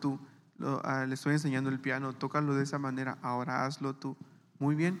 Hazlo tú. Le estoy enseñando el piano, tócalo de esa manera, ahora hazlo tú.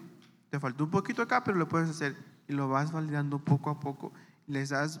 Muy bien, te faltó un poquito acá, pero lo puedes hacer. Y lo vas validando poco a poco. Le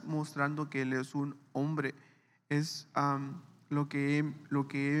estás mostrando que él es un hombre. Es lo que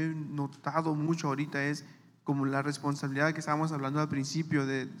he notado mucho ahorita, es como la responsabilidad que estábamos hablando al principio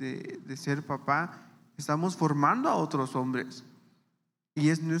de ser papá. Estamos formando a otros hombres, y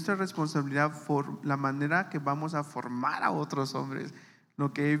es nuestra responsabilidad la manera que vamos a formar a otros hombres.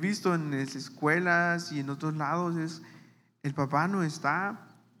 Lo que he visto en las escuelas y en otros lados es el papá no está,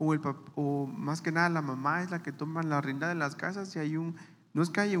 o más que nada la mamá es la que toma la rienda de las casas, y no es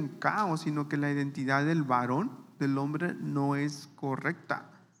que haya un caos, sino que la identidad del varón, del hombre, no es correcta.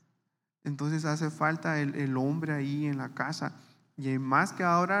 Entonces hace falta el hombre ahí en la casa. Y más que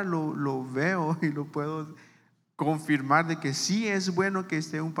ahora lo veo y lo puedo confirmar de que sí es bueno que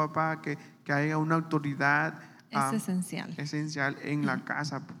esté un papá, que haya una autoridad. Es esencial. Esencial en la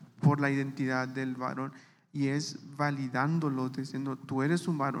casa por la identidad del varón. Y es validándolo, diciendo, tú eres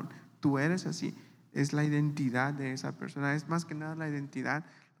un varón, tú eres así. Es la identidad de esa persona. Es más que nada la identidad,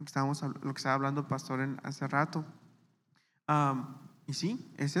 lo que estaba hablando pastor hace rato. Y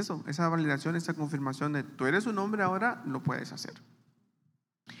sí, es eso, esa validación, esa confirmación de tú eres un hombre, ahora lo puedes hacer.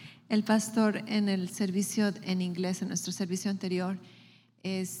 El pastor en el servicio en inglés, en nuestro servicio anterior,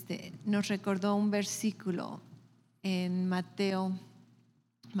 nos recordó un versículo en Mateo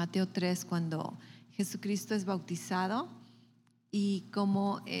 3, cuando Jesucristo es bautizado y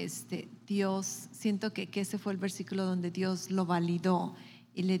como Dios, siento que ese fue el versículo donde Dios lo validó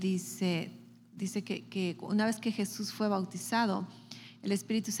y le dice que una vez que Jesús fue bautizado, el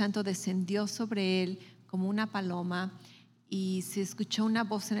Espíritu Santo descendió sobre él como una paloma y se escuchó una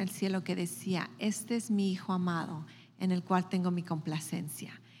voz en el cielo que decía: este es mi Hijo amado, en el cual tengo mi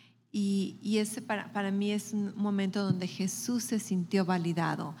complacencia. Y ese para mí es un momento donde Jesús se sintió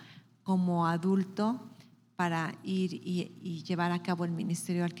validado como adulto para ir y llevar a cabo el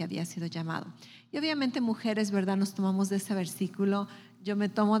ministerio al que había sido llamado. Y obviamente mujeres, ¿verdad? Nos tomamos de ese versículo. Yo me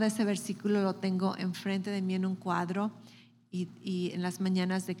tomo de ese versículo, lo tengo enfrente de mí en un cuadro y en las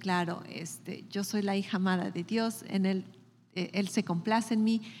mañanas declaro, yo soy la hija amada de Dios, en él se complace en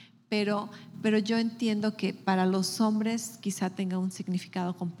mí, pero yo entiendo que para los hombres quizá tenga un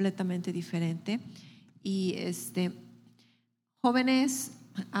significado completamente diferente. Y jóvenes,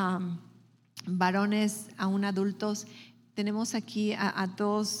 varones, aún adultos, tenemos aquí a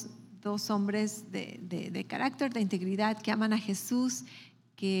dos hombres de carácter, de integridad, que aman a Jesús,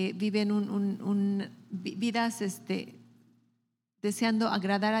 que viven vidas deseando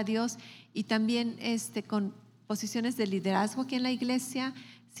agradar a Dios y también con posiciones de liderazgo aquí en la iglesia.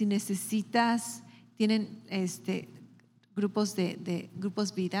 Si necesitas, tienen grupos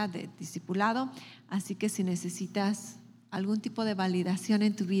grupos vida, de discipulado, así que si necesitas algún tipo de validación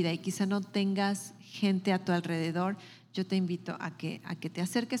en tu vida y quizá no tengas gente a tu alrededor, yo te invito a que te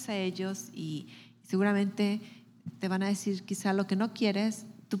acerques a ellos y seguramente te van a decir quizá lo que no quieres.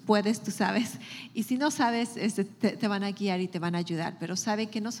 Tú puedes, tú sabes, y si no sabes, te van a guiar y te van a ayudar. Pero sabe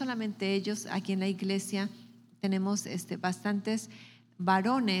que no solamente ellos, aquí en la iglesia tenemos bastantes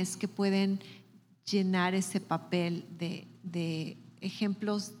varones que pueden llenar ese papel de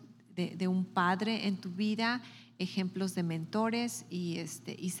ejemplos de un padre en tu vida, ejemplos de mentores y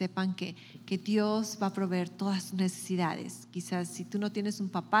sepan que Dios va a proveer todas sus necesidades. Quizás si tú no tienes un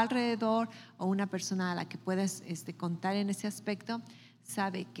papá alrededor o una persona a la que puedas contar en ese aspecto,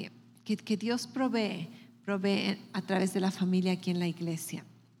 sabe que Dios provee a través de la familia aquí en la iglesia.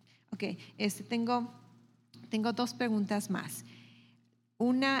 Ok, tengo dos preguntas más.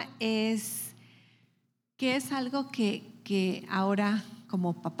 Una es, ¿qué es algo que ahora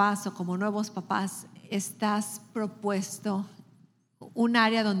como papás o como nuevos papás estás propuesto? Un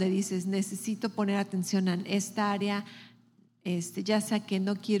área donde dices, necesito poner atención en esta área, ya sea que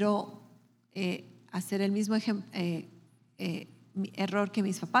no quiero hacer el mismo error que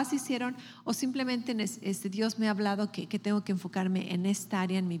mis papás hicieron, o simplemente Dios me ha hablado que tengo que enfocarme en esta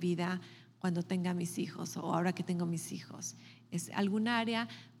área en mi vida cuando tenga mis hijos o ahora que tengo mis hijos. ¿Es alguna área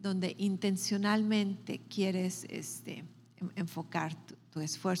donde intencionalmente quieres enfocar tu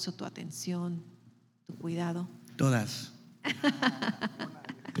esfuerzo, tu atención, tu cuidado? Todas.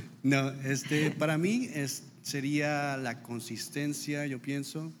 No, para mí sería la consistencia, yo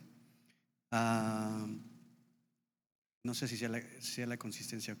pienso. No sé si sea la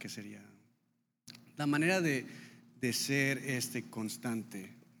consistencia o qué sería. La manera de ser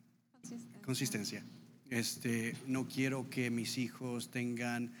constante. Consistencia. No quiero que mis hijos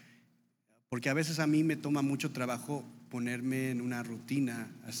tengan, porque a veces a mí me toma mucho trabajo ponerme en una rutina,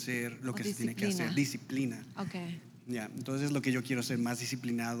 hacer lo que se tiene que hacer, disciplina. Okay. Entonces lo que yo quiero ser más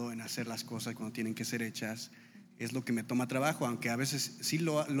disciplinado en hacer las cosas cuando tienen que ser hechas. Es lo que me toma trabajo, aunque a veces sí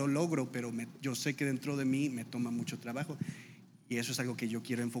lo logro, pero yo sé que dentro de mí me toma mucho trabajo. Y eso es algo que yo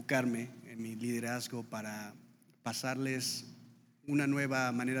quiero enfocarme en mi liderazgo para pasarles una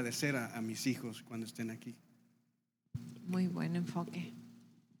nueva manera de ser a mis hijos cuando estén aquí. Muy buen enfoque.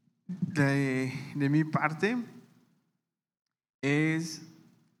 De mi parte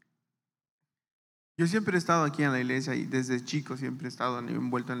yo siempre he estado aquí en la iglesia y desde chico siempre he estado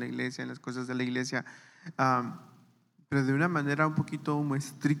envuelto en la iglesia, en las cosas de la iglesia, pero de una manera un poquito muy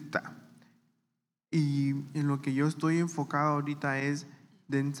estricta. Y en lo que yo estoy enfocado ahorita es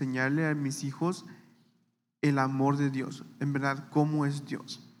de enseñarle a mis hijos el amor de Dios, en verdad cómo es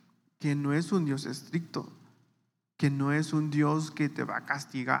Dios, que no es un Dios estricto, que no es un Dios que te va a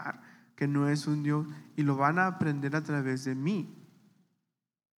castigar, que no es un Dios, y lo van a aprender a través de mí.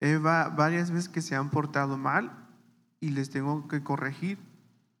 Varias veces que se han portado mal y les tengo que corregir,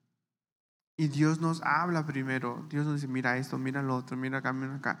 y Dios nos habla primero. Dios nos dice, mira esto, mira lo otro, mira acá,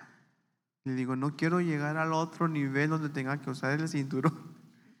 mira acá. Le digo, no quiero llegar al otro nivel donde tenga que usar el cinturón.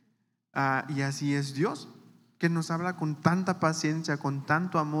 Y así es Dios, que nos habla con tanta paciencia, con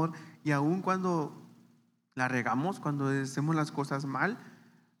tanto amor, y aun cuando la regamos, cuando hacemos las cosas mal,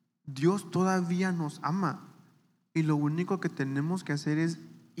 Dios todavía nos ama, y lo único que tenemos que hacer es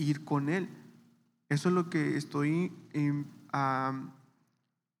ir con Él. Eso es lo que estoy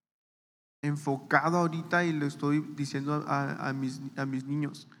enfocado ahorita y lo estoy diciendo a mis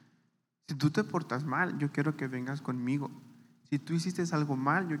niños. Si tú te portas mal, yo quiero que vengas conmigo. Si tú hiciste algo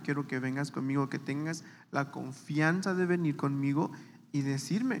mal, yo quiero que vengas conmigo, que tengas la confianza de venir conmigo y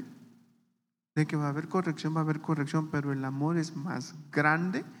decirme de que va a haber corrección, pero el amor es más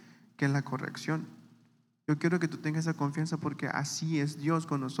grande que la corrección. Yo quiero que tú tengas esa confianza porque así es Dios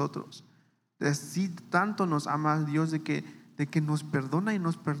con nosotros. Así tanto nos ama Dios de que nos perdona y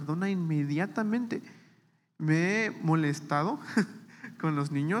nos perdona inmediatamente. Me he molestado con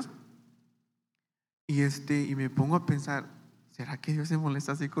los niños y me pongo a pensar, ¿será que Dios se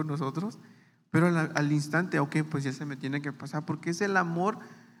molesta así con nosotros? Pero al instante, ok, pues ya se me tiene que pasar, porque es el amor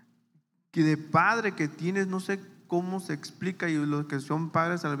que de padre que tienes. No sé cómo se explica, y los que son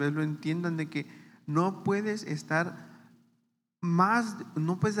padres tal vez lo entiendan, de que no puedes estar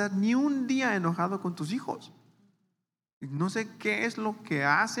no puedes dar ni un día enojado con tus hijos. No sé qué es lo que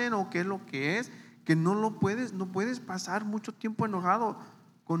hacen o qué es lo que es, que no puedes pasar mucho tiempo enojado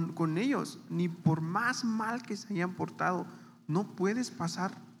con ellos, ni por más mal que se hayan portado, no puedes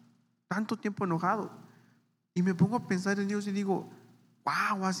pasar tanto tiempo enojado. Y me pongo a pensar en Dios y digo,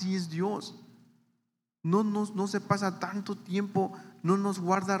 wow, así es Dios. No se pasa tanto tiempo, no nos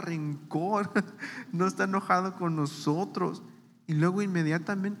guarda rencor, no está enojado con nosotros. Y luego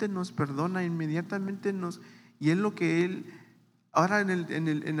inmediatamente nos perdona, inmediatamente y es lo que Él, ahora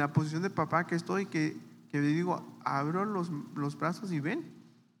en la posición de papá que estoy, que le digo, abro los brazos y ven.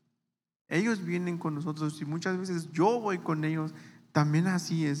 Ellos vienen con nosotros y muchas veces yo voy con ellos. También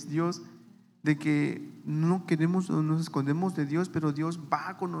así es Dios, de que no queremos o nos escondemos de Dios, pero Dios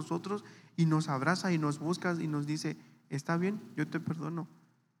va con nosotros y nos abraza y nos busca y nos dice, está bien, yo te perdono.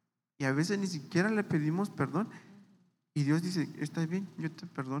 Y a veces ni siquiera le pedimos perdón y Dios dice, está bien, yo te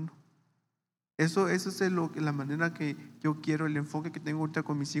perdono. Eso es la manera que yo quiero, el enfoque que tengo ahorita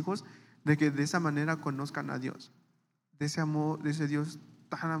con mis hijos, de que de esa manera conozcan a Dios, de ese amor, de ese Dios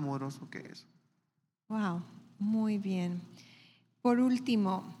tan amoroso que es. Wow, muy bien. Por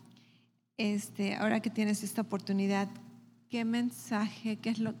último, ahora que tienes esta oportunidad, ¿qué mensaje,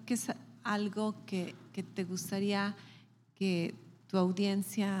 qué es algo que te gustaría que tu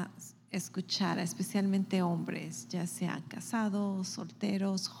audiencia escuchara, especialmente hombres, ya sea casados,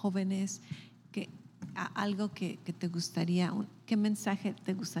 solteros, jóvenes, algo que te gustaría, qué mensaje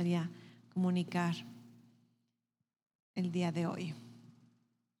te gustaría comunicar el día de hoy?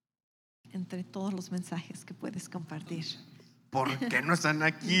 Entre todos los mensajes que puedes compartir. ¿Por qué no están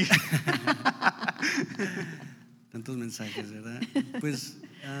aquí? Tantos mensajes, ¿verdad? Pues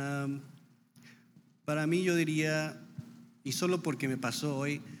para mí yo diría, y solo porque me pasó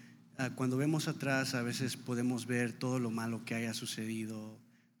hoy, cuando vemos atrás a veces podemos ver todo lo malo que haya sucedido,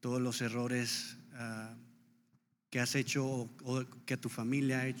 todos los errores que has hecho o que tu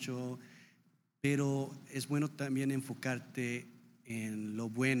familia ha hecho, pero es bueno también enfocarte en lo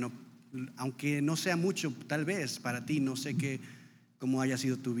bueno, aunque no sea mucho tal vez para ti. No sé cómo haya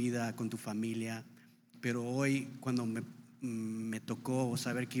sido tu vida con tu familia, pero hoy cuando me tocó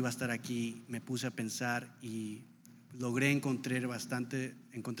saber que iba a estar aquí, me puse a pensar y logré encontrar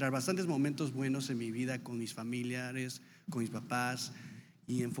bastantes momentos buenos en mi vida con mis familiares, con mis papás,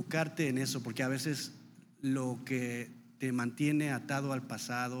 y enfocarte en eso, porque a veces lo que te mantiene atado al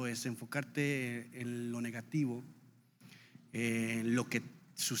pasado es enfocarte en lo negativo, en lo que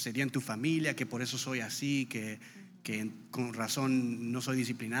sucedió en tu familia, que por eso soy así, que con razón no soy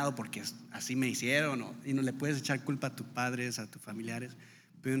disciplinado porque así me hicieron, y no le puedes echar culpa a tus padres, a tus familiares.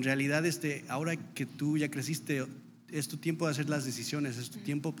 Pero en realidad ahora que tú ya creciste, es tu tiempo de hacer las decisiones, es tu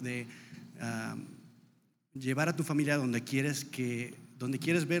tiempo de llevar a tu familia donde quieres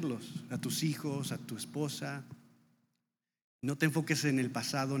verlos, a tus hijos, a tu esposa. No te enfoques en el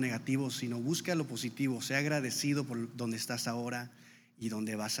pasado negativo, sino busca lo positivo. Sea agradecido por donde estás ahora y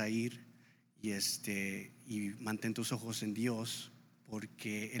donde vas a ir, y mantén tus ojos en Dios,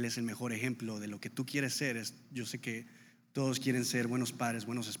 porque Él es el mejor ejemplo de lo que tú quieres ser. Yo sé que todos quieren ser buenos padres,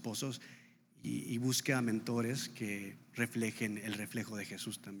 buenos esposos, y busca mentores que reflejen el reflejo de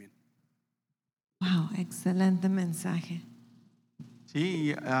Jesús también. Wow, excelente mensaje.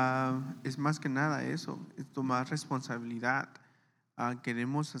 Sí, es más que nada eso, es tomar responsabilidad.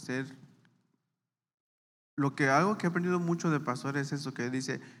 Queremos hacer algo que he aprendido mucho de pastor es eso, que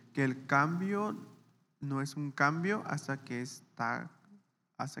dice que el cambio no es un cambio hasta que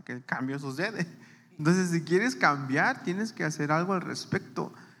el cambio sucede. Entonces, si quieres cambiar, tienes que hacer algo al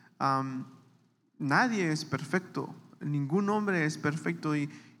respecto. Nadie es perfecto, ningún hombre es perfecto, y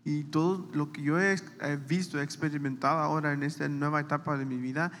todo lo que yo he visto, he experimentado ahora en esta nueva etapa de mi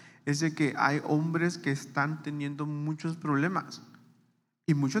vida, es de que hay hombres que están teniendo muchos problemas.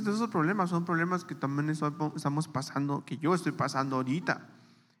 Y muchos de esos problemas son problemas que también estamos pasando, que yo estoy pasando ahorita.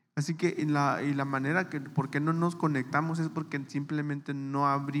 Así que y la manera que, ¿por qué no nos conectamos? Es porque simplemente no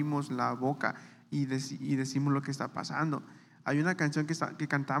abrimos la boca y decimos lo que está pasando. Hay una canción que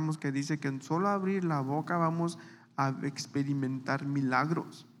cantamos que dice que en solo abrir la boca vamos a experimentar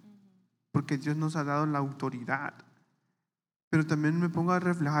milagros, porque Dios nos ha dado la autoridad. Pero también me pongo a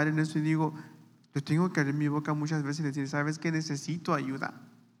reflejar en eso y digo, yo tengo que abrir mi boca muchas veces y decir, ¿sabes qué? Necesito ayuda.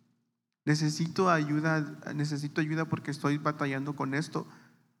 Necesito ayuda porque estoy batallando con esto.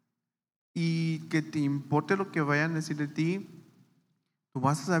 Y que te importe lo que vayan a decir de ti, tú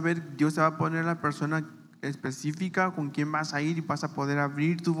vas a saber, Dios te va a poner la persona específica con quien vas a ir y vas a poder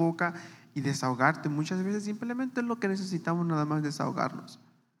abrir tu boca y desahogarte. Muchas veces simplemente es lo que necesitamos, nada más desahogarnos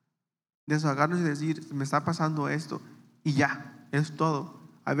y decir, me está pasando esto, y ya, es todo.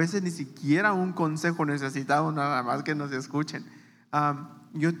 A veces ni siquiera un consejo necesitamos, nada más que nos escuchen.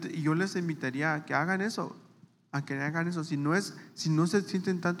 Yo les invitaría a que hagan eso, si no se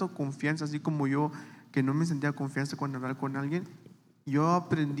sienten tanto confianza, así como yo, que no me sentía confianza cuando hablar con alguien. Yo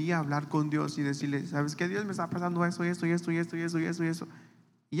aprendí a hablar con Dios y decirle, ¿sabes qué? Dios, me está pasando esto.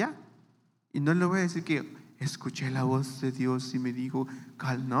 Y ya. Y no le voy a decir que escuché la voz de Dios y me dijo,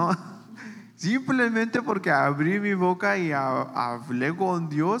 no. Simplemente porque abrí mi boca y hablé con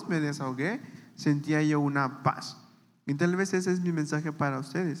Dios, me desahogué, sentía yo una paz. Y tal vez ese es mi mensaje para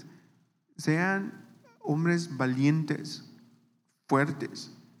ustedes. Sean hombres valientes,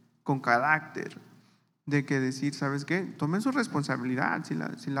 fuertes, con carácter, de que decir, ¿sabes qué? Tomen su responsabilidad.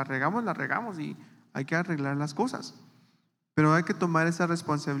 Si la regamos, la regamos y hay que arreglar las cosas. Pero hay que tomar esa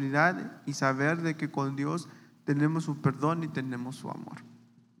responsabilidad y saber de que con Dios tenemos su perdón y tenemos su amor.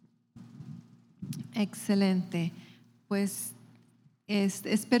 Excelente. Pues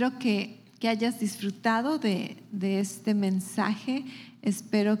espero que hayas disfrutado de este mensaje.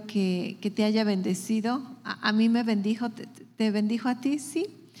 Espero que te haya bendecido. A mí me bendijo, te bendijo a ti, sí.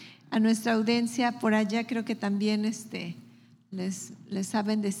 A nuestra audiencia por allá creo que también les ha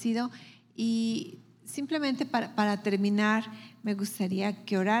bendecido. Y simplemente para terminar, me gustaría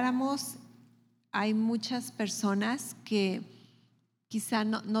que oráramos. Hay muchas personas que quizá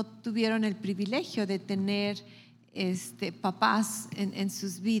no tuvieron el privilegio de tener papás en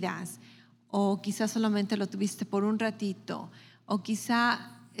sus vidas, o quizá solamente lo tuviste por un ratito, o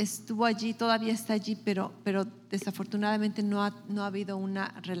quizá estuvo allí, todavía está allí, pero desafortunadamente no ha habido una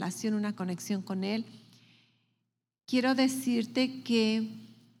relación, una conexión con él. Quiero decirte que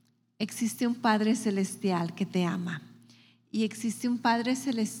existe un Padre Celestial que te ama, y existe un Padre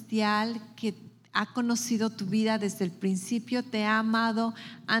Celestial que ha conocido tu vida desde el principio, te ha amado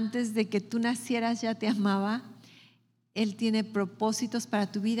antes de que tú nacieras, ya te amaba. Él tiene propósitos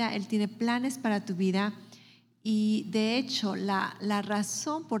para tu vida, Él tiene planes para tu vida. Y de hecho, la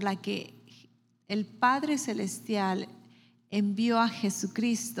razón por la que el Padre Celestial envió a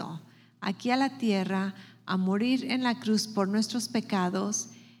Jesucristo aquí a la tierra a morir en la cruz por nuestros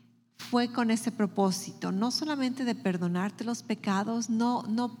pecados fue con ese propósito, no solamente de perdonarte los pecados,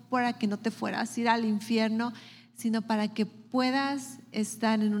 no para que no te fueras a ir al infierno, sino para que puedas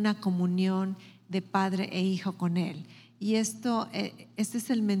estar en una comunión de padre e hijo con Él. Y este es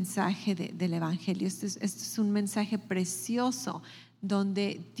el mensaje del Evangelio. Este es un mensaje precioso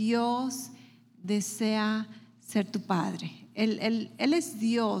donde Dios desea ser tu Padre. Él es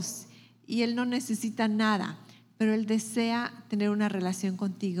Dios y Él no necesita nada, pero Él desea tener una relación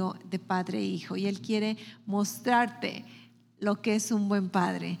contigo de padre e hijo, y Él quiere mostrarte lo que es un buen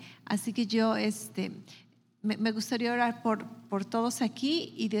padre. Así que yo me gustaría orar por todos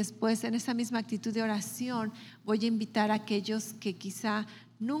aquí, y después en esa misma actitud de oración voy a invitar a aquellos que quizá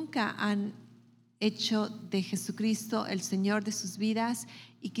nunca han hecho de Jesucristo el Señor de sus vidas,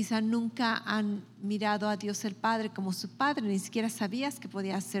 y quizá nunca han mirado a Dios el Padre como su Padre, ni siquiera sabías que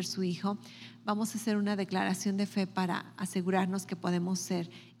podía ser su hijo. Vamos a hacer una declaración de fe para asegurarnos que podemos ser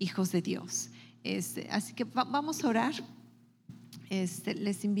hijos de Dios. Así que vamos a orar.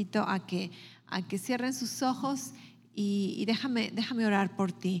 Les invito a que cierren sus ojos y déjame orar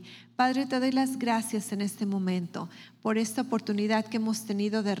por ti. Padre, te doy las gracias en este momento por esta oportunidad que hemos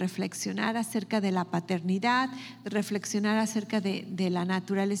tenido de reflexionar acerca de la paternidad, de reflexionar acerca de la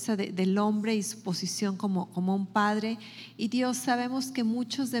naturaleza del hombre y su posición como un padre. Y Dios, sabemos que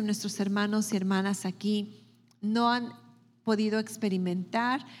muchos de nuestros hermanos y hermanas aquí no han podido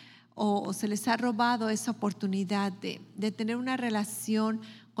experimentar o se les ha robado esa oportunidad de tener una relación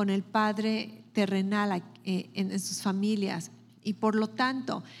con el Padre terrenal en sus familias, y por lo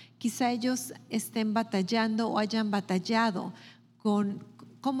tanto quizá ellos estén batallando o hayan batallado con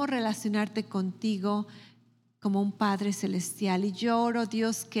cómo relacionarte contigo como un Padre celestial. Y yo oro,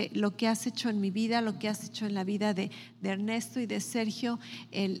 Dios, que lo que has hecho en mi vida, lo que has hecho en la vida de Ernesto y de Sergio,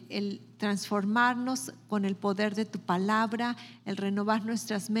 el transformarnos con el poder de tu palabra, el renovar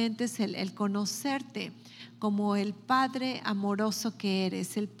nuestras mentes, el conocerte como el Padre amoroso que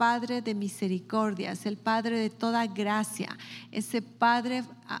eres, el Padre de misericordias, el Padre de toda gracia, ese Padre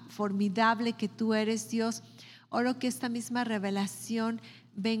formidable que tú eres, Dios. Oro que esta misma revelación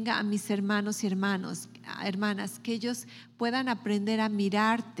venga a mis hermanos y hermanas, que ellos puedan aprender a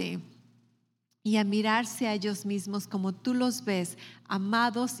mirarte y a mirarse a ellos mismos como tú los ves,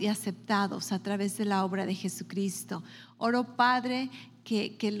 amados y aceptados a través de la obra de Jesucristo. Oro, Padre,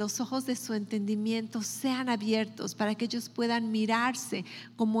 que los ojos de su entendimiento sean abiertos para que ellos puedan mirarse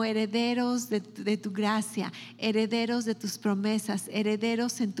como herederos de tu gracia, herederos de tus promesas,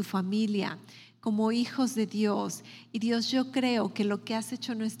 herederos en tu familia, como hijos de Dios. Y Dios, yo creo que lo que has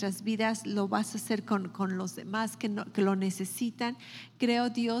hecho en nuestras vidas lo vas a hacer con los demás que lo necesitan. Creo,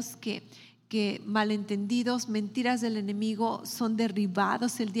 Dios, que malentendidos, mentiras del enemigo son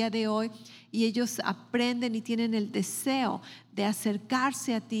derribados el día de hoy y ellos aprenden y tienen el deseo de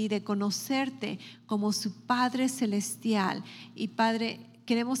acercarse a ti, de conocerte como su Padre celestial. Y Padre,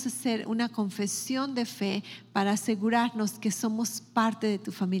 queremos hacer una confesión de fe para asegurarnos que somos parte de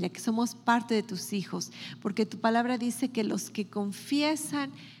tu familia, que somos parte de tus hijos, porque tu palabra dice que los que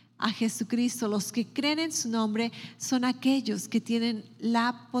confiesan a Jesucristo, los que creen en su nombre, son aquellos que tienen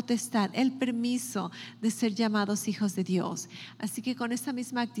la potestad, el permiso de ser llamados hijos de Dios. Así que con esta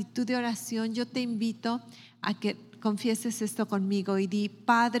misma actitud de oración, yo te invito a que confieses esto conmigo y di: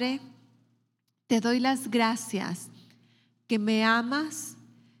 Padre, te doy las gracias que me amas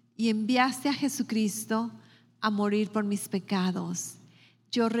y enviaste a Jesucristo a morir por mis pecados.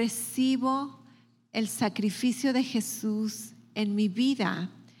 Yo recibo el sacrificio de Jesús en mi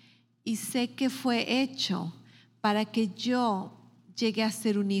vida y sé que fue hecho para que yo llegue a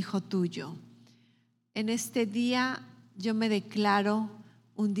ser un hijo tuyo. En este día yo me declaro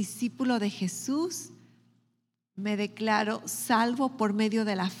un discípulo de Jesús, me declaro salvo por medio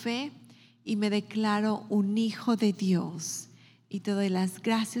de la fe y me declaro un hijo de Dios. Y te doy las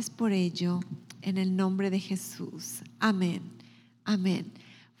gracias por ello en el nombre de Jesús. Amén. Amén.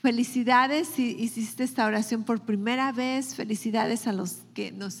 Felicidades si hiciste esta oración por primera vez. Felicidades a los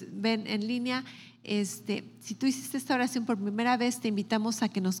que nos ven en línea. Si tú hiciste esta oración por primera vez, te invitamos a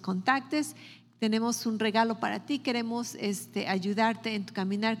que nos contactes. Tenemos un regalo para ti. Queremos ayudarte en tu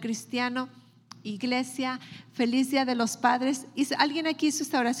caminar cristiano. Iglesia, feliz Día de los Padres. ¿Alguien aquí hizo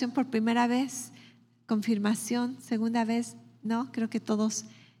esta oración por primera vez? ¿Confirmación? ¿Segunda vez? No, creo que todos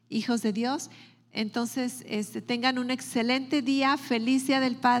hijos de Dios. Entonces, tengan un excelente día. Feliz Día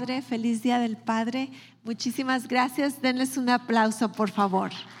del Padre, feliz Día del Padre. Muchísimas gracias. Denles un aplauso, por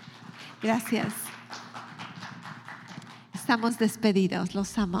favor. Gracias. Estamos despedidos.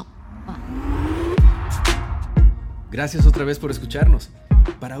 Los amo. Gracias otra vez por escucharnos.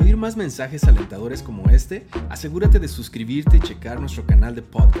 Para oír más mensajes alentadores como este, asegúrate de suscribirte y checar nuestro canal de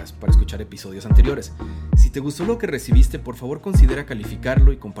podcast para escuchar episodios anteriores. Si te gustó lo que recibiste, por favor considera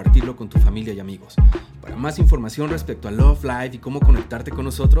calificarlo y compartirlo con tu familia y amigos. Para más información respecto a Love Life y cómo conectarte con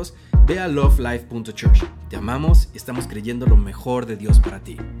nosotros, ve a lovelife.church. Te amamos y estamos creyendo lo mejor de Dios para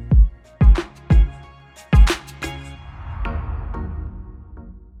ti.